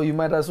 So you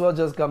might as well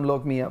just come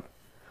lock me up.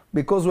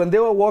 Because when they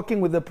were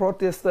walking with the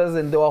protesters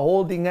and they were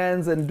holding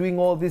hands and doing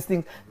all these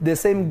things, the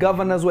same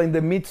governors were in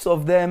the midst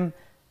of them,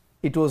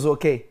 it was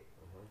okay.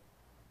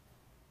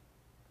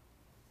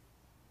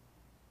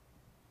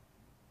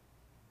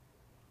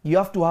 You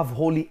have to have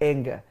holy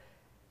anger.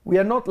 We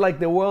are not like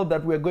the world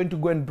that we're going to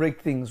go and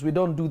break things. We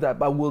don't do that,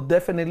 but we'll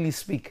definitely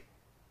speak.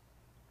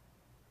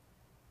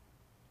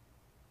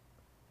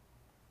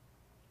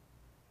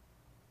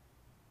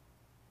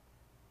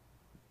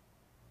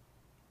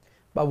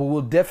 But we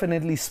will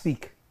definitely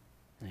speak.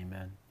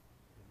 Amen.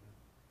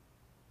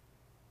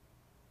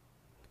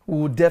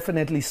 We will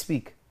definitely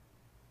speak.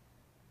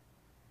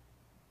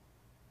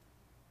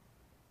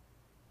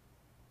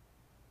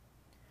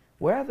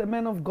 Where are the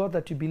men of God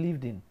that you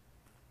believed in?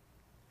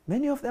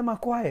 Many of them are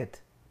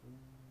quiet.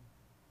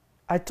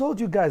 I told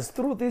you guys,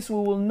 through this we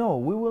will know.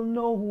 We will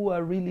know who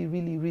are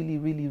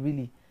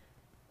really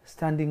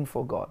standing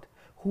for God.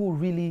 Who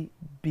really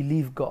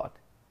believe God.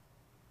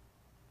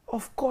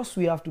 Of course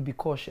we have to be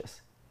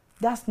cautious.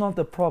 That's not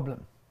the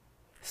problem.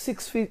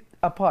 6 feet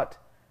apart.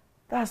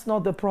 That's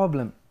not the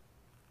problem.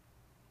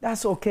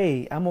 That's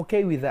okay. I'm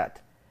okay with that.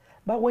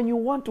 But when you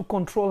want to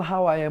control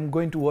how I am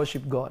going to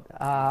worship God,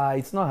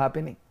 it's not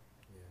happening.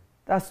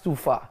 That's too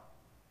far.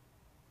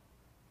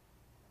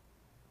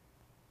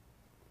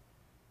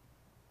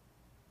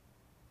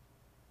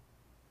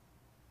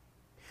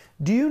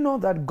 Do you know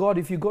that God,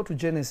 if you go to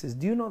Genesis,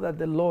 do you know that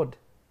the Lord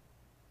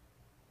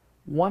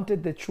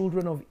wanted the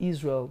children of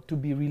Israel to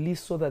be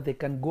released so that they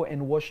can go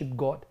and worship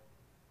God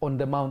on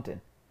the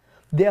mountain?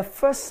 Their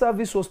first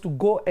service was to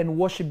go and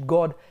worship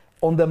God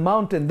on the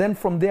mountain. Then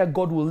from there,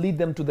 God will lead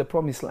them to the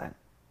promised land.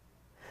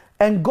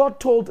 And God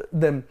told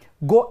them,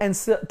 go and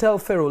tell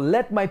Pharaoh,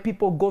 let my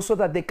people go so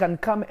that they can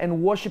come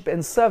and worship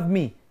and serve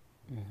me.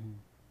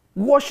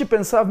 Mm-hmm. Worship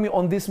and serve me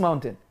on this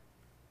mountain.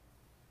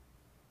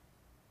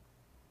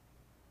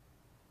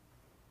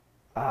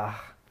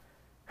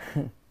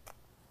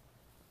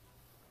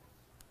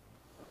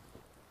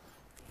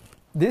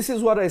 This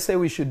is what I say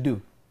we should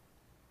do.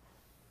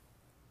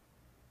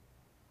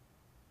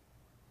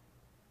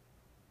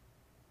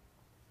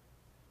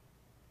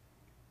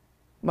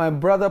 My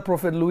brother,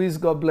 Prophet Luis,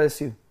 God bless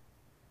you.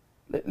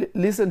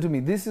 Listen to me.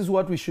 This is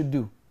what we should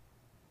do.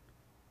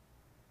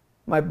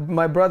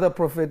 My brother,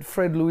 Prophet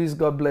Fred Luis,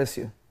 God bless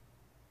you.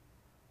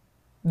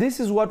 This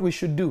is what we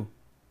should do.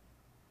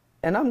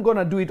 And I'm going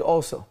to do it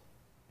also.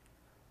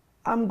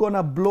 I'm going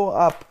to blow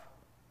up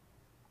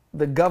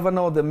the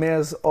governor or the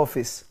mayor's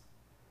office.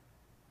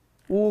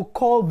 We'll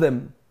call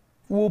them.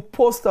 We'll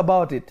post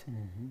about it.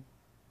 Mm-hmm.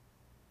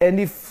 And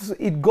if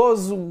it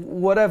goes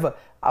whatever,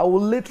 I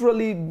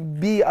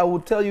will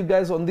tell you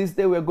guys on this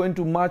day we're going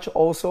to march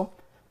also.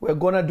 We're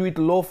going to do it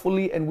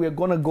lawfully, and we're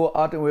going to go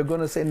out and we're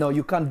going to say, no,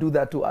 you can't do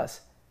that to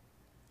us.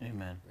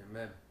 Amen.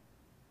 Amen.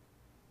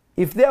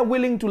 If they're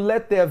willing to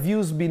let their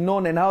views be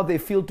known and how they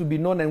feel to be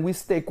known, and we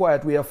stay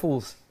quiet, we are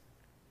fools.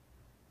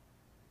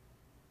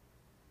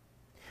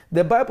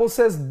 The Bible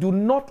says, do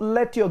not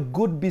let your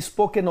good be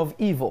spoken of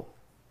evil.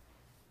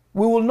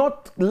 We will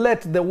not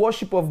let the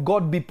worship of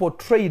God be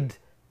portrayed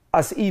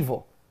as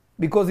evil,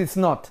 because it's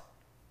not.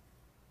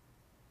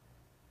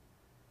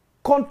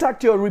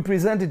 Contact your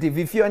representative.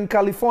 If you're in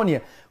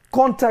California,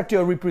 contact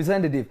your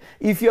representative.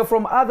 If you're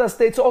from other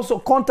states, also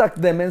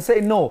contact them and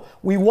say, no,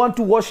 we want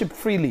to worship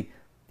freely.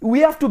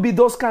 We have to be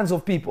those kinds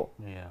of people.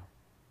 Yeah.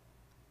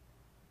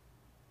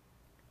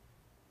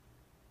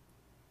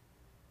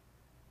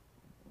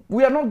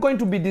 We are not going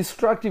to be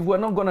destructive. We're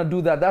not going to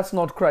do that. That's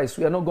not Christ.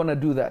 We are not going to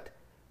do that.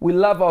 We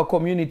love our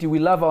community. We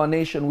love our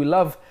nation. We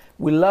love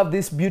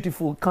this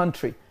beautiful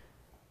country.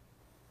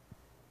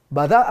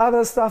 But that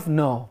other stuff,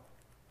 no.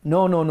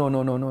 No, no, no,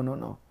 no, no, no, no,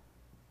 no.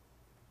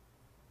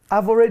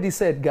 I've already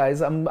said,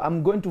 guys,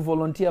 I'm going to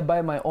volunteer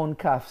by my own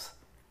calves.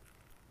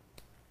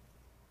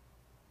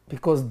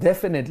 Because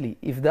definitely,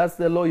 if that's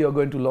the law, you're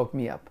going to lock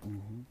me up.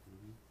 Mm-hmm.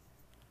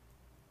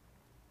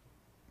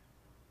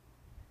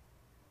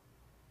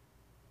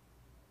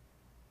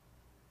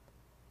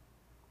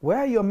 Where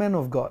are your men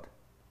of God?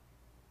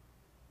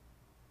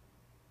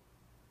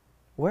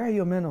 Where are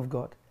your men of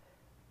God?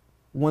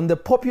 When the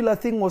popular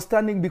thing was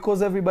standing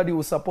because everybody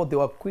would support, they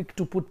were quick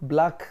to put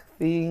black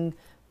thing.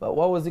 But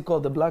what was it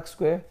called? The black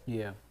square?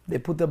 Yeah. They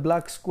put the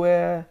black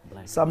square.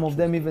 Black Some of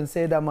them even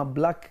said, I'm a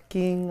black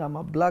king, I'm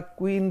a black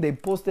queen. They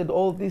posted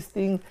all these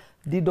things,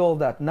 did all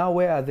that. Now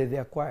where are they? They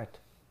are quiet.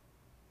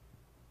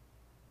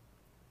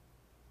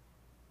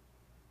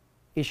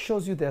 It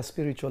shows you their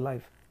spiritual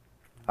life.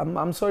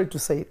 I'm sorry to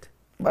say it,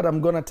 but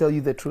I'm going to tell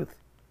you the truth.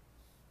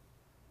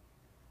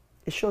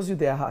 It shows you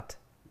their heart.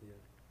 Yeah.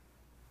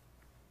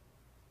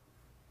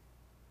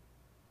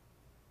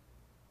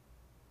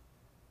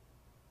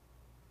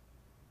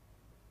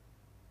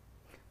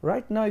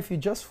 Right now, if you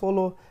just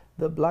follow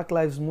the Black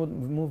Lives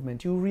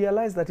movement, you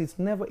realize that it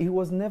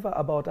was never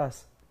about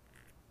us.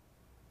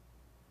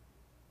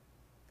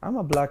 I'm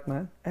a black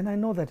man, and I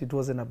know that it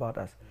wasn't about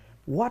us.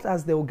 What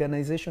has the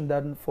organization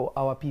done for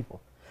our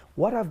people?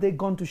 What have they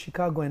gone to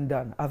Chicago and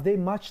done? Have they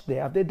marched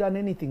there? Have they done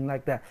anything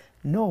like that?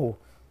 No.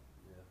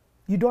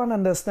 You don't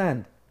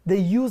understand. They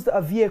used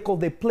a vehicle,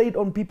 they played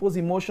on people's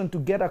emotion to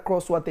get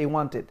across what they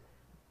wanted.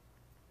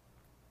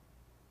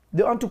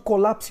 They want to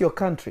collapse your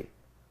country.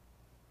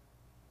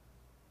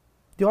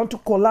 They want to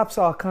collapse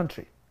our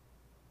country.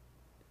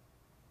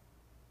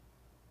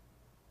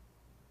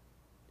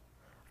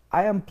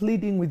 I am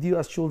pleading with you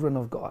as children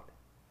of God.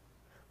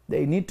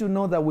 They need to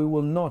know that we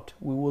will not,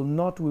 and we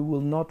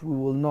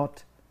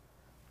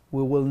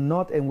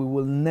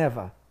will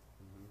never.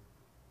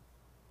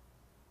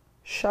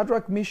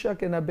 Shadrach,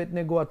 Meshach, and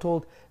Abednego are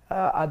told,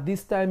 at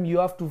this time you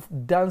have to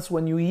dance.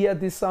 When you hear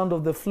the sound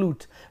of the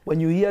flute,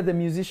 when you hear the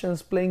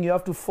musicians playing, you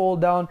have to fall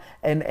down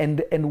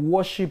and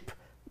worship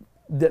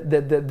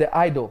the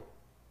idol.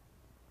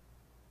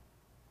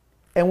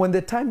 And when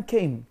the time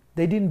came,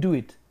 they didn't do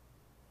it.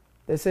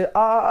 They said,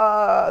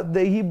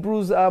 the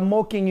Hebrews are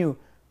mocking you.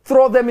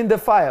 Throw them in the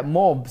fire.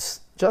 Mobs,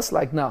 just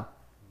like now.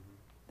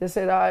 They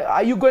said,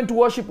 are you going to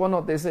worship or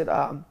not? They said,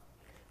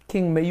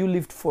 King, may you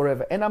live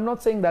forever. And I'm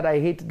not saying that I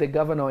hate the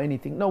governor or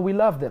anything. No, we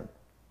love them.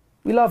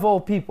 We love all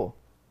people.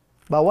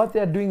 But what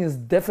they're doing is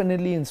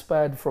definitely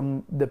inspired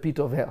from the pit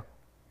of hell.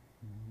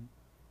 Mm-hmm.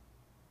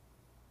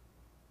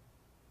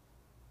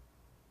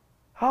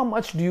 How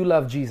much do you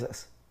love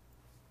Jesus?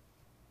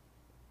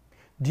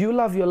 Do you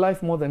love your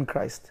life more than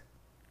Christ?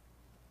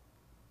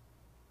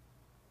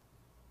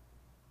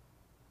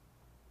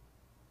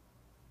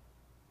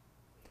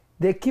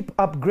 They keep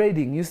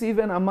upgrading. You see,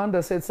 even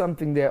Amanda said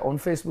something there on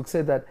Facebook,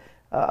 said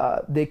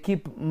that they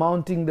keep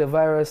mounting the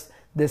virus,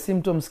 the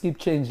symptoms keep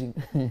changing.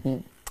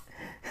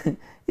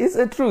 It's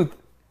the truth.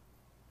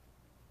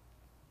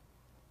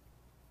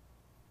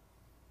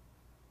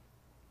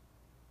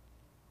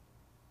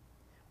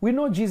 We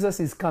know Jesus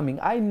is coming.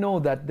 I know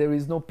that there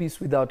is no peace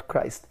without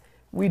Christ.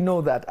 We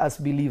know that as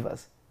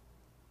believers.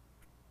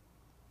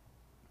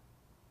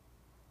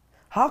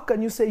 How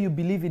can you say you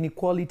believe in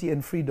equality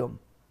and freedom,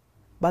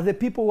 but the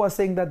people who are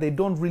saying that they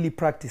don't really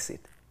practice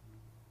it?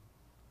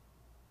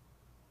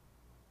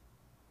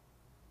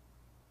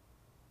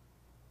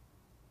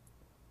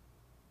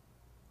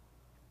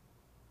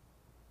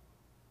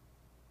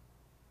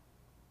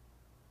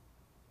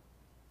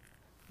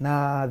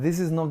 Nah, this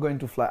is not going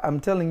to fly. I'm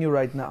telling you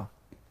right now.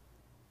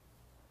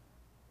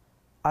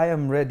 I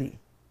am ready.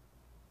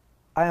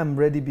 I am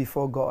ready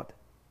before God.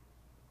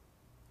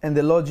 And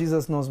the Lord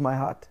Jesus knows my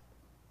heart.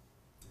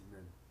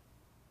 Amen.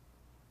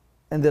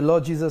 And the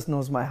Lord Jesus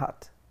knows my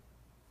heart.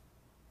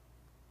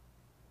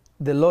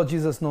 The Lord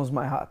Jesus knows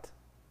my heart.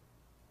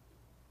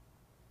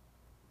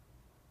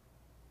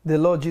 The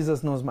Lord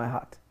Jesus knows my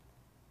heart.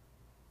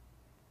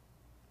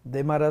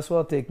 They might as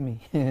well take me.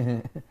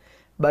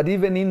 But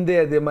even in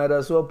there, they might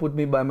as well put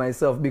me by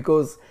myself,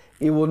 because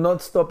it will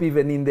not stop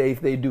even in there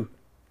if they do.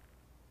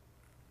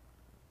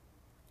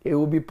 It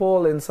will be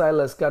Paul and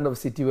Silas kind of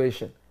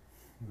situation.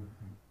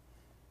 Mm-hmm.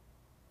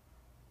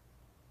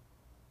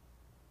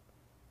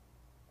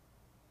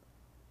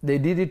 They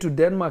did it to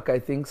Denmark, I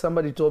think.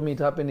 Somebody told me it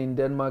happened in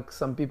Denmark.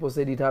 Some people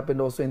said it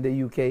happened also in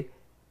the UK.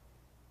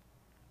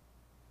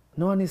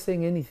 No one is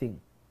saying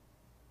anything.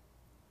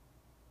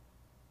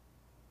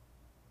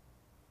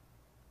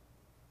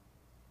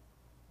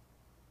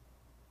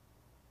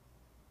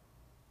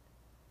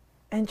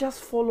 and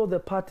just follow the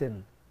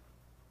pattern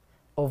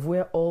of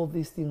where all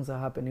these things are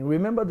happening.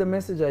 Remember the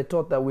message I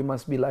taught that we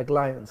must be like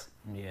lions.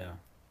 Yeah.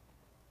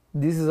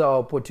 This is our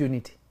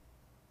opportunity.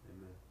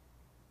 Amen.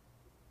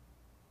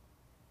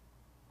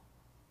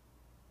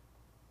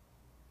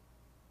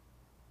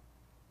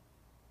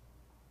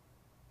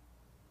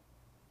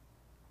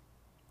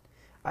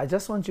 I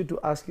just want you to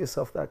ask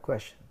yourself that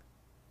question.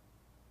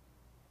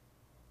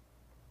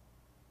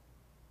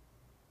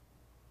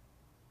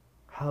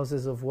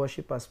 Houses of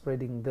worship are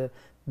spreading.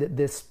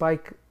 The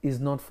spike is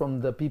not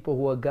from the people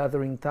who are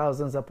gathering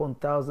thousands upon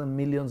thousands,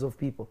 millions of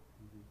people.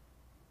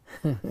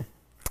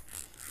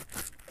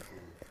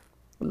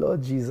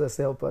 Lord Jesus,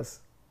 help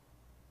us.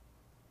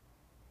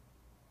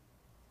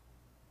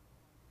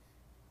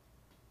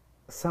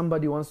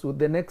 Somebody wants to,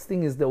 the next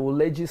thing is they will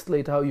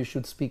legislate how you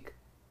should speak.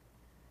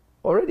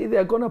 Already they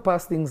are going to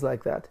pass things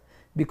like that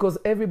because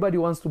everybody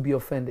wants to be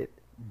offended.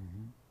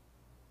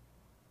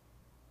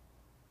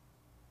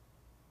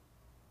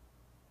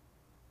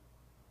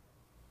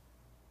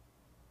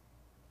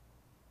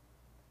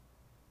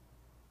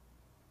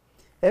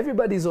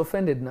 Everybody is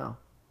offended now.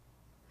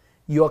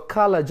 Your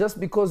color, just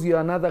because you're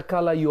another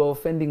color, you are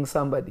offending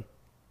somebody.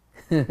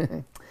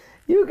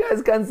 You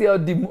guys can't see how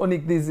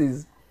demonic this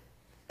is.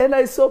 And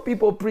I saw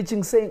people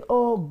preaching saying,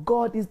 oh,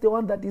 God is the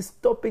one that is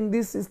stopping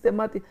this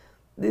systematic.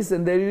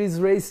 Listen, there is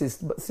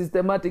racist, but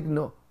systematic,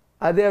 no.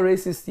 Are there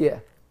racists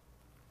here?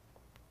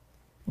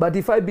 But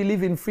if I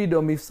believe in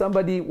freedom, if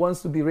somebody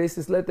wants to be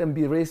racist, let them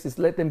be racist.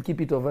 Let them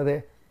keep it over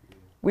there.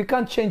 We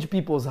can't change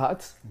people's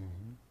hearts.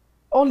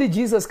 Only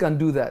Jesus can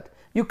do that.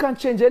 You can't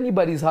change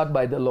anybody's heart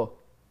by the law.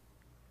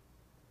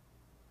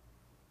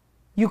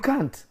 You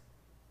can't.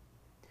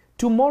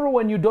 Tomorrow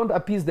when you don't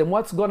appease them,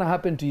 what's going to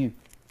happen to you?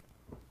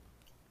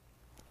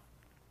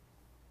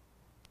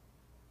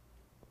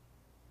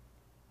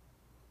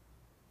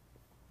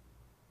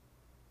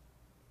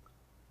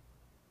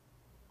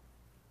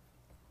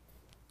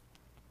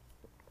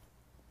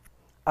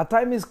 A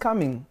time is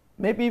coming.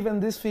 Maybe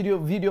even this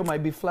video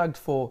might be flagged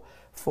for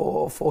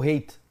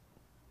hate.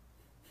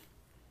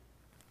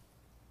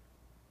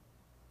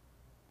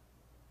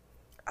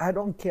 I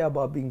don't care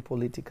about being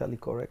politically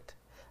correct.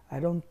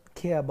 I don't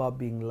care about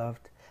being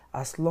loved.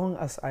 As long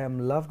as I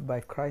am loved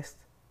by Christ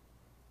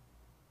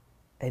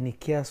and He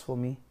cares for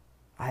me,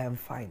 I am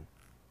fine.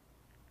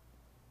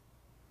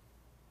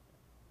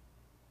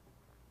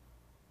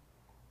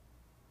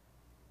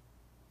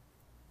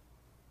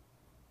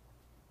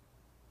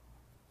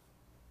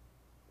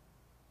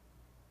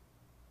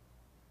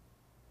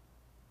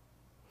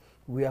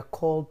 We are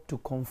called to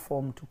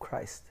conform to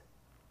Christ.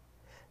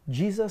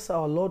 Jesus,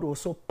 our Lord,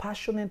 was so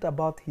passionate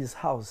about His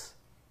house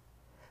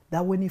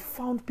that when He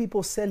found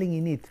people selling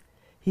in it,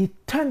 He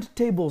turned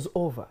tables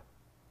over.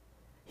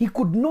 He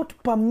could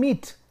not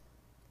permit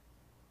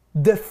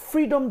the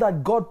freedom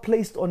that God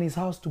placed on His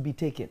house to be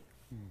taken.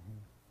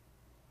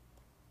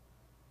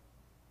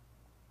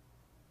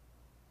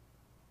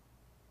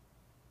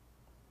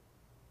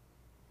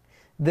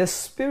 The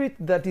Spirit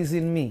that is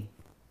in me,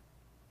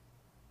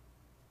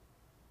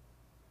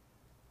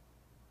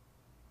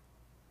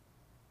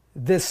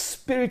 the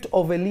spirit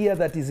of Eliah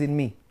that is in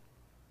me,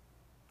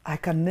 I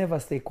can never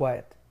stay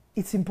quiet.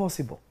 It's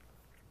impossible.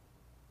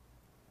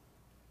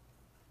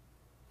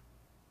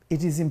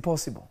 It is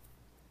impossible.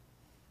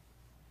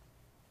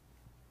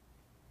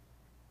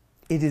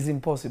 It is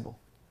impossible.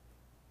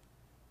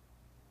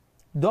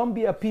 Don't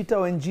be a Peter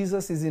when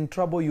Jesus is in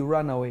trouble, you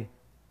run away.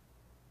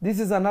 This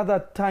is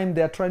another time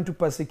they are trying to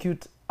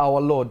persecute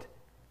our Lord.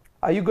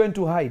 Are you going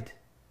to hide?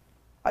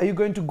 Are you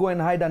going to go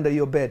and hide under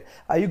your bed?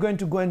 Are you going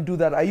to go and do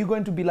that? Are you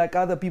going to be like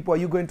other people? Are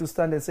you going to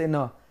stand and say,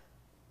 no?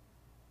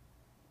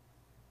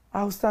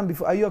 I'll stand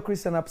before. Are you a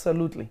Christian?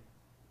 Absolutely.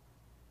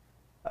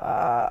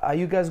 Are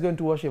you guys going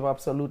to worship?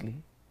 Absolutely.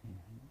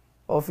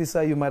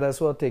 Officer, you might as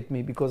well take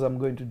me because I'm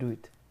going to do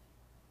it.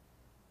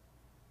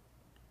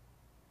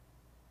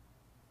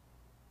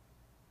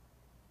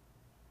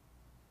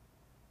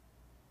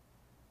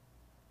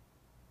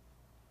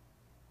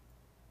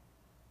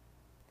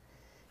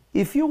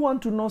 If you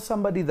want to know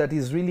somebody that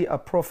is really a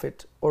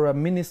prophet or a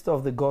minister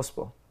of the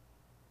gospel,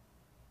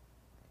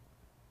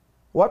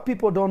 what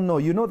people don't know,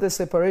 you know, the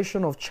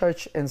separation of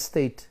church and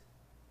state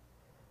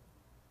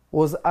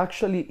was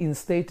actually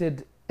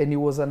instated, and it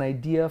was an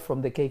idea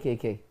from the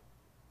KKK.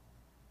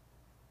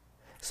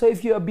 So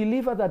if you're a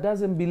believer that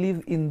doesn't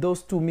believe in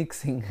those two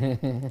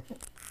mixing,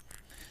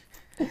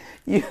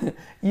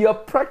 you're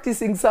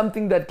practicing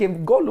something that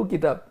came, go look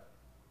it up.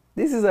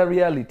 This is a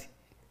reality.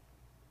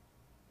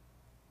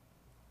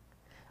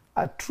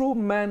 A true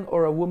man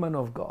or a woman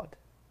of God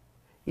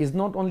is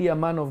not only a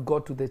man of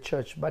God to the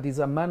church, but is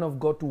a man of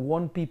God to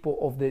warn people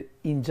of the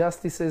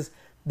injustices,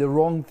 the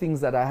wrong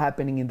things that are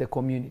happening in the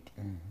community.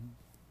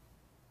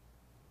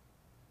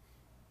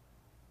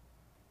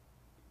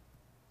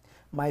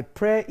 My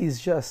prayer is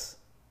just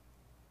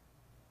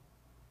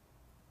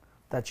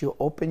that you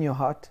open your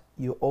heart,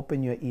 you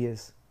open your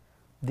ears.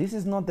 This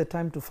is not the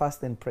time to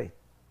fast and pray.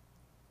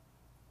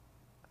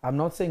 I'm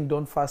not saying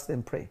don't fast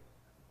and pray.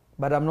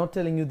 But I'm not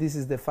telling you this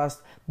is the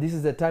fast, this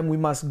is the time we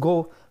must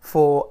go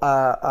for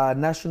a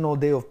national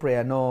day of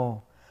prayer.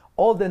 No.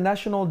 All the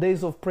national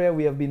days of prayer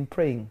we have been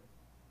praying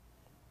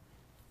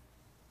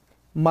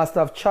must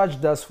have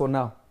charged us for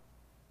now.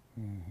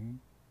 Mm-hmm.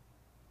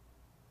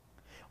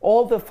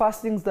 All the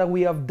fastings that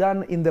we have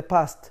done in the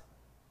past,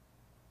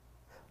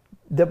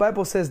 the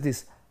Bible says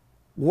this,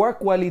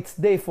 work while it's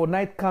day, for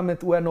night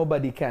cometh where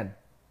nobody can.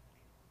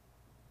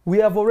 We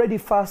have already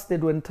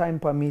fasted when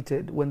time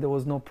permitted, when there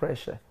was no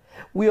pressure.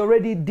 We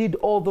already did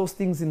all those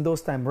things in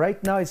those times.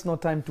 Right now it's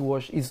not time to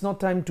wash. It's not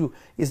time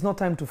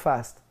to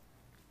fast.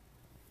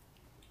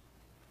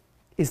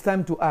 It's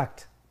time to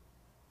act.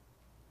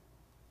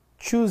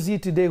 Choose ye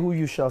today who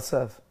you shall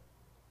serve.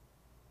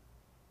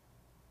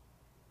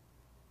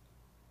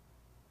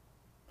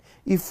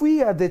 If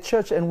we are the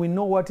church and we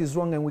know what is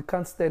wrong and we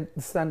can't stand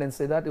and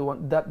say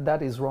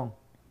that is wrong.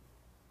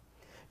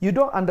 You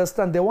don't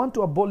understand. They want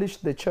to abolish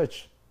the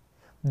church.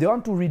 They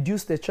want to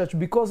reduce the church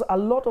because a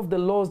lot of the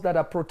laws that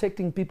are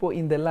protecting people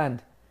in the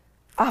land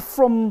are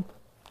from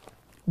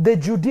the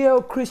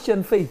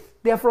Judeo-Christian faith.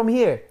 They are from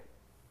here.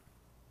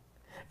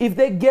 If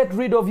they get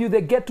rid of you,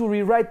 they get to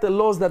rewrite the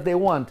laws that they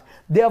want.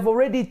 They have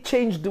already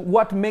changed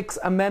what makes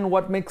a man,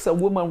 what makes a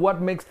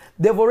woman,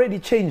 they've already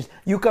changed.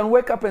 You can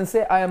wake up and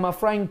say, I am a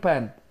frying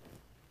pan.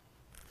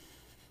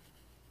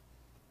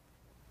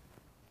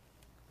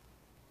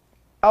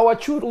 Our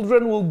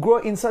children will grow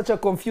in such a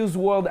confused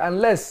world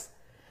unless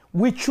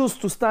we choose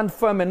to stand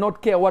firm and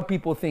not care what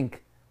people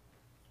think.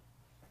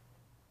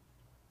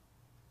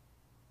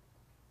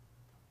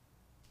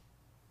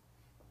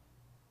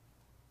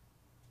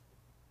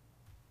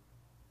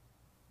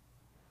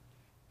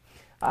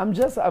 I'm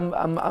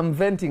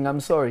venting, I'm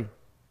sorry.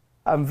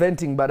 I'm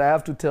venting, but I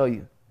have to tell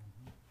you.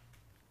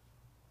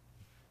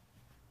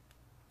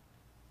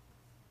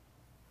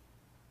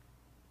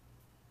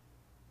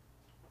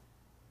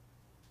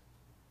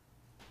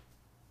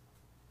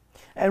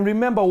 And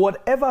remember,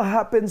 whatever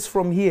happens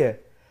from here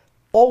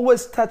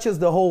always touches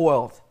the whole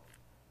world.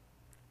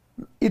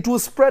 It will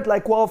spread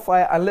like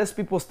wildfire unless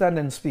people stand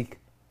and speak.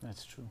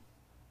 That's true.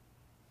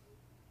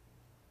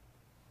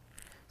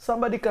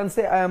 Somebody can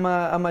say, I'm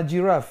a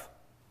giraffe.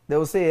 They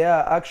will say,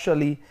 yeah,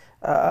 actually,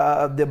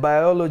 the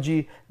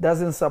biology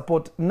doesn't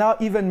support. Now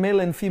even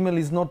male and female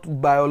is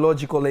not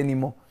biological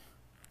anymore.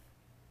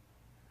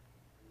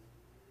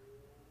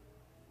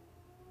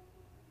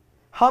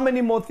 How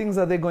many more things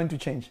are they going to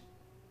change?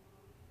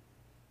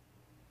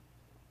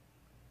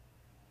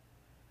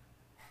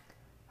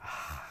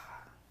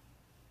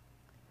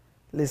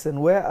 Listen,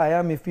 where I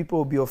am, if people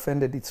will be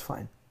offended, it's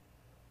fine.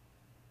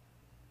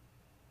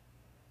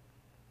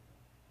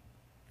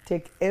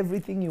 Take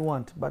everything you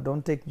want, but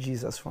don't take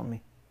Jesus from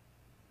me.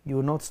 You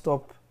will not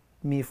stop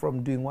me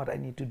from doing what I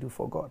need to do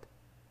for God.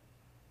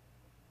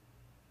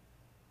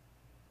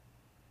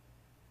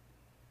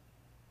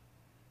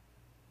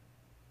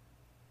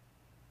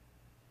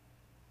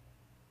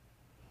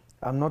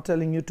 I'm not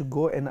telling you to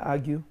go and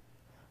argue.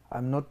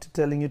 I'm not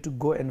telling you to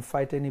go and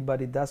fight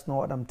anybody. That's not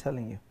what I'm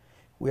telling you.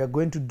 We are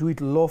going to do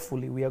it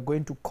lawfully. We are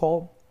going to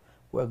call.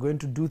 We are going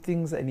to do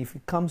things. And if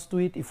it comes to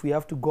it, if we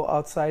have to go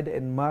outside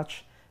and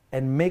march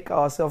and make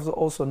ourselves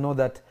also know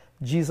that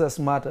Jesus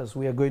matters,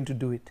 we are going to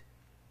do it.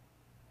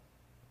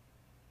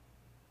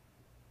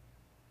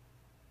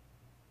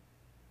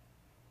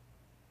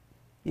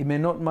 It may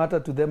not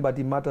matter to them, but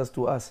it matters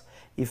to us.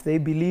 If they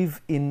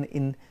believe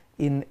in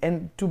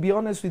and to be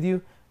honest with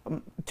you,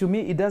 to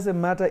me, it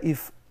doesn't matter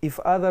if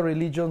other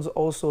religions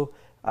also,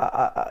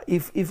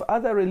 if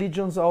other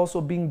religions are also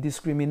being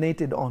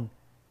discriminated on.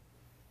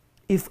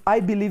 If I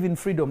believe in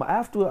freedom, I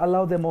have to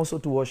allow them also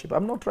to worship.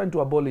 I'm not trying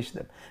to abolish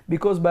them,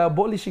 because by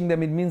abolishing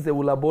them, it means they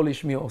will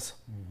abolish me also.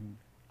 Mm-hmm.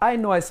 I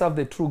know I serve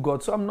the true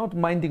God, so I'm not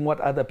minding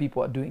what other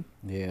people are doing.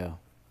 Yeah.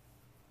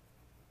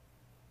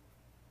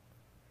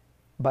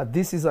 But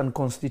this is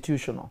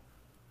unconstitutional.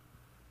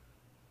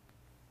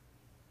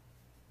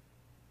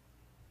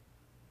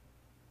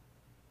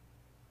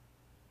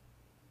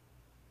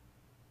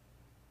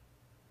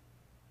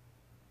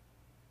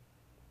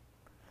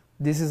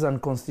 This is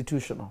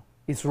unconstitutional.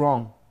 It's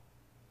wrong.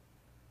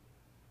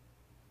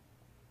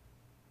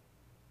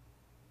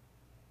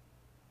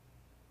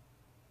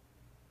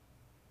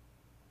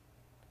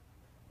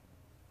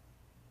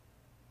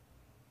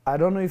 I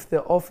don't know if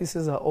the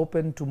offices are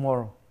open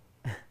tomorrow.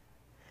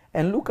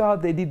 And look how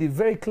they did it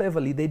very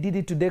cleverly. They did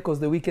it today because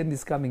the weekend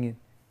is coming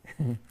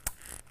in.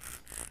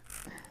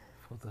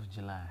 4th of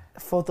July.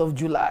 4th of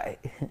July.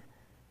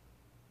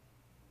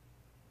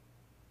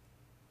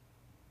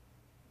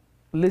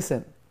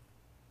 Listen.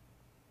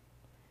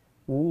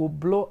 We will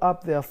blow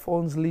up their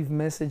phones, leave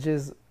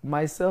messages.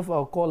 Myself,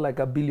 I'll call like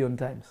 1 billion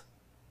times.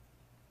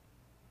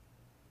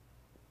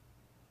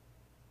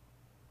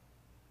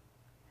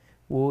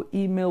 We'll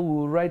email,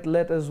 we'll write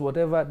letters,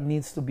 whatever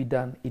needs to be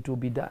done, it will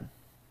be done.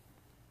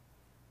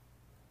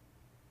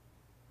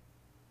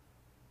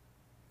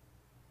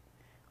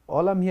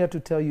 All I'm here to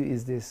tell you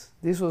is this.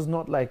 This was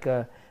not like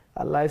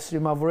a live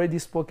stream. I've already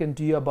spoken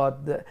to you about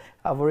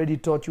I've already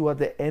taught you what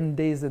the end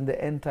days and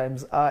the end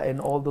times are and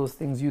all those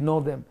things. You know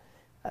them.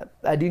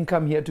 I didn't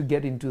come here to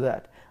get into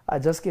that. I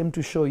just came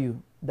to show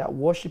you that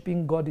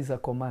worshiping God is a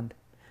command.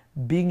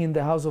 Being in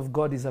the house of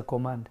God is a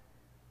command.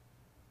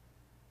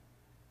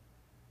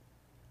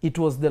 It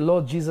was the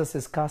Lord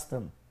Jesus'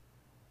 custom.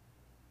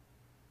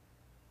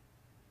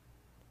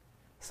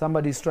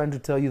 Somebody is trying to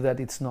tell you that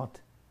it's not.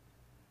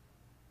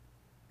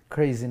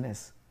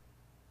 Craziness.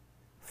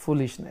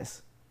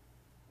 Foolishness.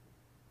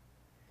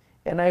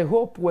 And I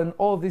hope when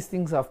all these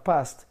things have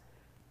passed,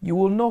 you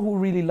will know who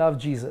really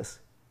loved Jesus.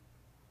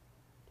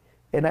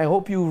 And I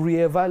hope you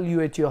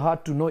reevaluate your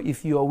heart to know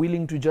if you are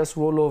willing to just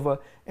roll over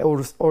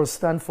or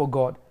stand for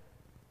God.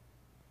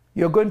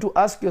 You're going to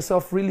ask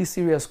yourself really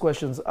serious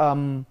questions.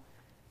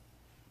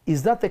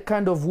 Is that the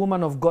kind of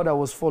woman of God I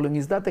was following?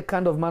 Is that the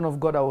kind of man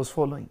of God I was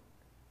following?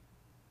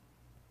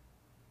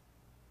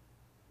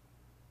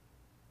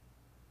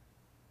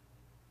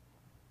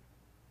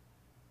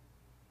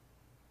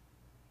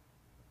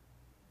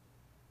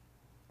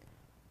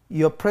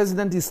 Your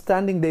president is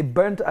standing. They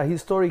burnt a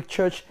historic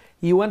church.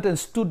 He went and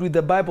stood with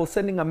the Bible,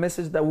 sending a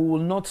message that we will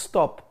not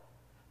stop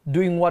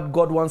doing what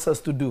God wants us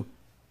to do.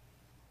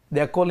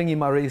 They are calling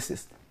him a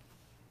racist.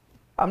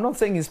 I'm not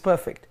saying he's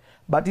perfect,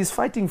 but he's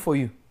fighting for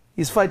you.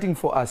 He's fighting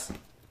for us.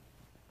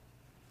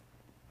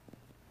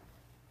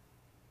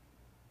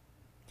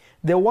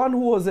 The one who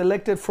was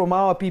elected from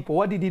our people,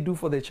 what did he do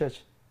for the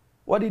church?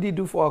 What did he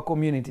do for our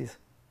communities?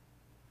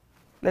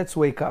 Let's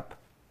wake up.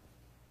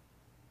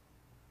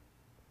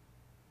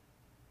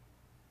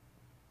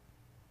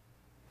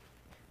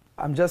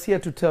 I'm just here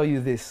to tell you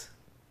this.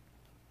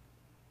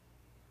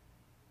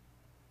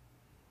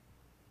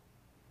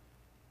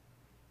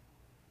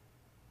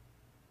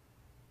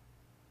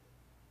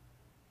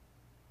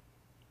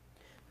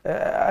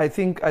 I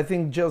think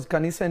Jill,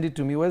 can you send it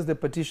to me? Where's the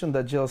petition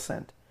that Jill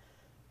sent?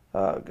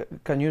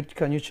 Can you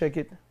check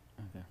it?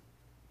 Okay.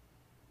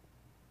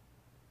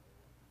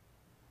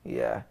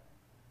 Yeah.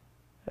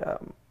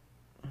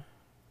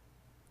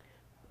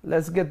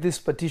 Let's get this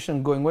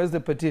petition going. Where's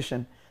the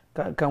petition?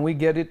 Can we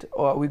get it,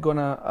 or are we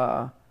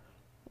gonna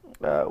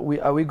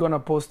are we gonna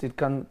post it?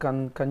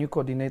 Can you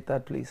coordinate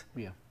that, please?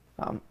 Yeah.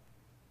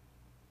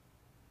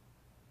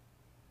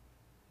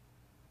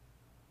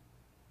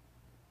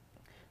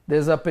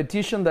 There's a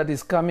petition that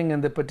is coming,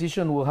 and the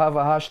petition will have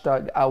a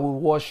hashtag, I will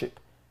worship.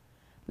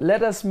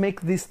 Let us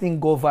make this thing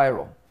go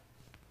viral.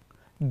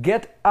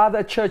 Get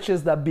other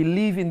churches that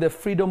believe in the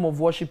freedom of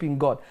worshiping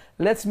God.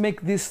 Let's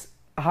make this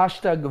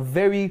hashtag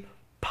very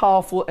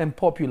powerful and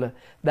popular,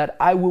 that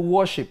I will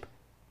worship.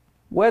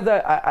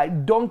 Whether I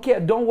don't care,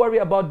 don't worry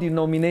about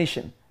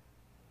denomination.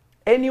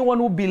 Anyone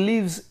who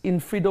believes in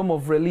freedom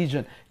of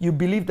religion, you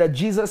believe that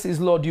Jesus is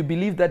Lord, you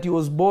believe that he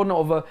was born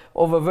of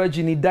a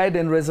virgin, he died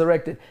and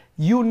resurrected,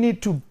 you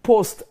need to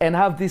post and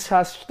have this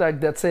hashtag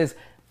that says,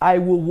 I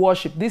will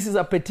worship. This is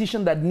a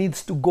petition that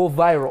needs to go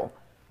viral.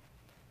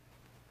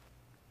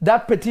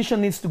 That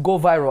petition needs to go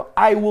viral.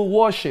 I will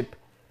worship.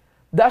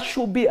 That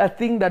should be a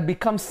thing that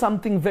becomes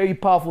something very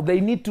powerful. They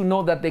need to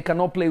know that they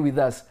cannot play with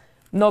us.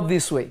 Not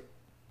this way.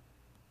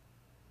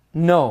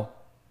 No.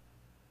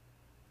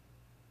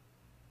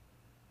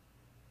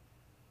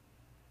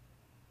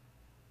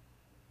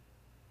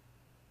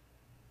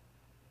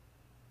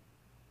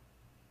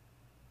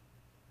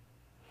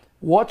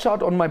 Watch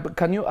out on my...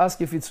 Can you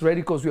ask if it's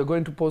ready? Because we are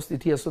going to post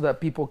it here so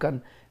that people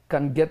can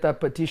get that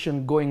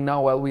petition going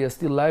now while we are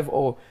still live,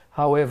 or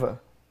however.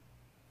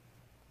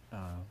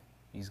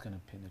 He's going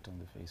to pin it on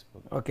the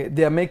Facebook. Okay,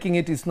 they are making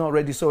it. It's not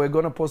ready, so we're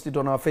going to post it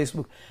on our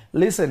Facebook.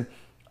 Listen,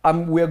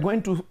 we are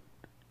going to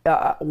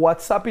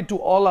WhatsApp it to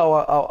all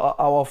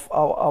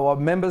our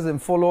members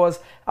and followers.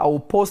 I will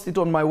post it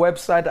on my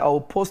website. I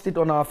will post it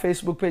on our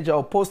Facebook page. I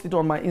will post it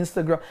on my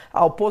Instagram.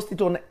 I'll post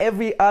it on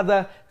every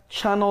other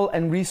channel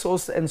and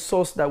resource and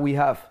source that we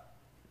have.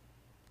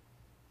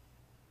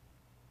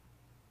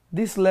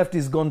 This left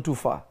is gone too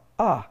far.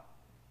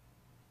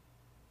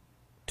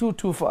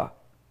 Too far.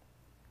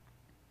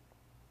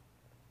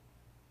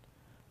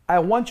 I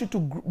want you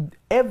to,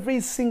 every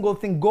single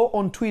thing, go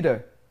on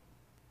Twitter.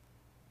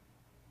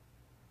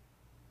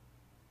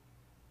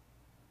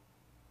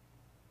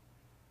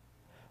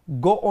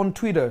 Go on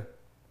Twitter.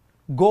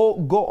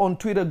 Go on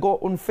Twitter, go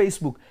on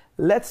Facebook.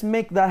 Let's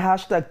make that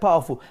hashtag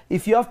powerful.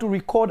 If you have to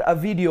record a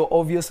video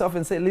of yourself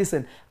and say,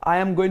 listen, I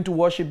am going to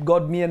worship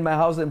God, me and my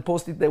house, and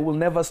post it, they will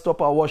never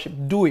stop our worship.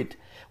 Do it.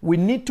 We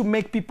need to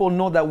make people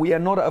know that we are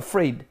not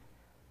afraid.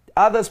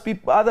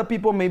 Other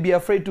people may be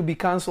afraid to be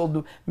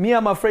cancelled. Me,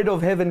 I'm afraid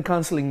of heaven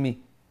cancelling me.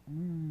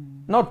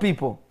 Not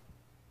people.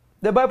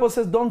 The Bible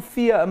says, don't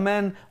fear a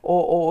man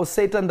or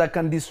Satan that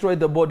can destroy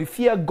the body.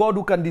 Fear God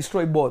who can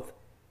destroy both,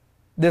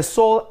 the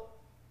soul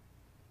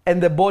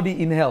and the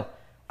body in hell.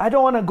 I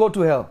don't want to go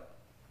to hell.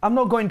 I'm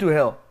not going to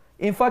hell.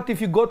 In fact,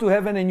 if you go to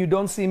heaven and you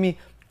don't see me,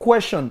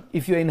 question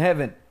if you're in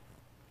heaven,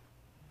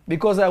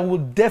 because I will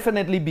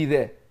definitely be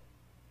there.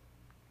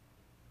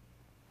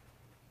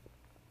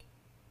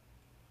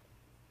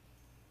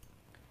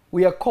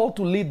 We are called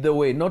to lead the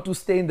way, not to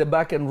stay in the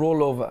back and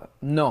roll over.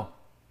 No.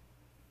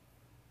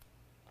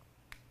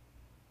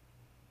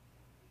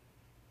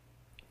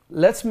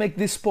 Let's make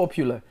this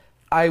popular.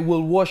 I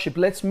will worship.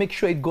 Let's make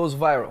sure it goes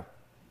viral.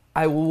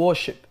 I will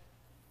worship.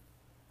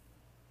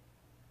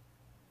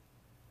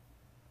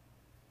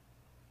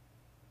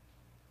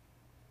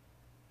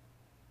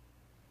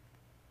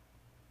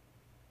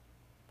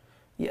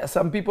 Yeah,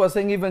 some people are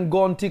saying even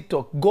go on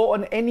TikTok. Go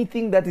on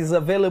anything that is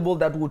available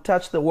that will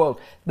touch the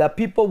world, that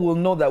people will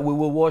know that we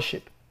will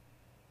worship.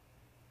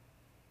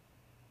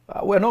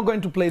 We're not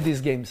going to play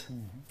these games.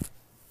 Mm-hmm.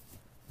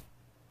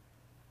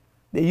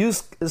 They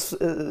use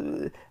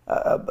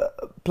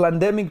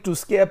pandemic to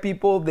scare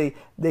people. They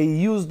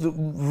used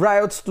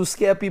riots to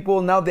scare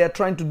people. Now they are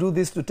trying to do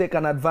this to take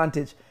an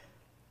advantage.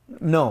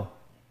 No.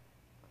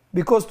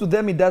 Because to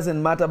them it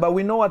doesn't matter, but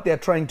we know what they are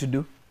trying to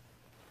do.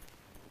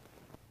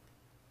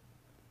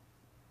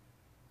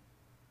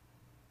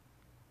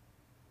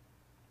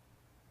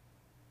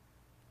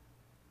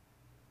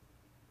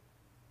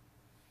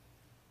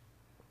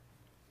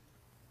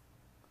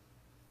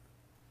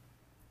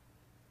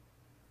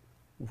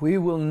 We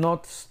will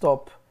not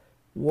stop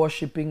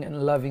worshiping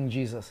and loving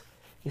Jesus.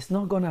 It's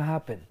not going to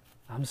happen.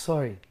 I'm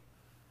sorry.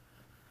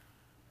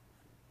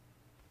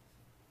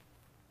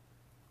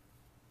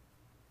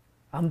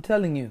 I'm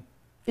telling you,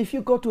 if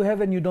you go to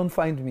heaven, you don't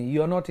find me.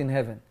 You are not in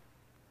heaven.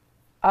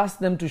 Ask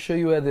them to show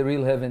you where the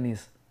real heaven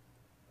is.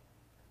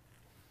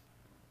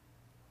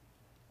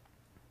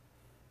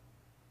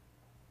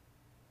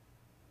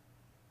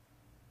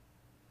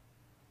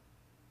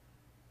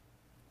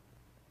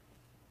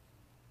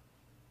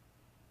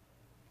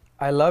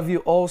 I love you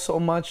all so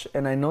much,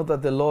 and I know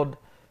that the Lord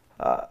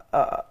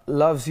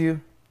loves you,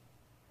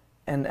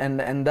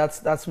 and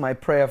that's my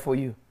prayer for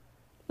you.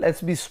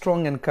 Let's be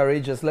strong and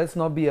courageous. Let's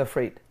not be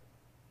afraid.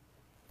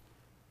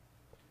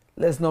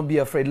 Let's not be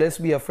afraid. Let's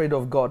be afraid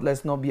of God.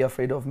 Let's not be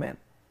afraid of men.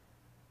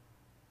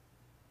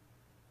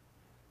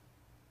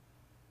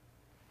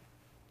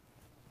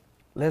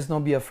 Let's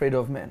not be afraid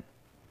of men.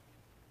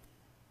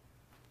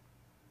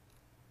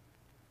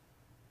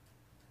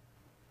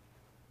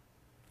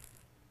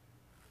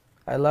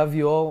 I love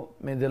you all.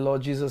 May the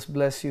Lord Jesus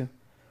bless you.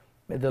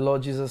 May the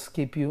Lord Jesus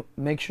keep you.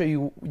 Make sure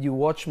you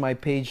watch my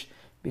page,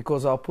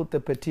 because I'll put the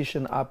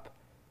petition up.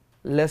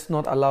 Let's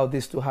not allow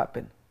this to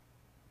happen.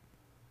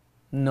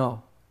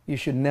 No, you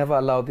should never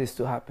allow this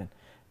to happen.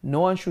 No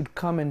one should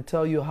come and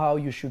tell you how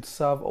you should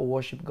serve or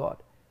worship God.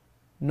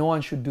 No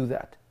one should do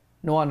that.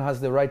 No one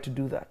has the right to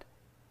do that.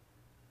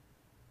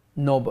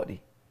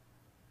 Nobody.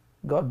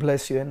 God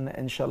bless you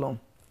and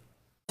shalom.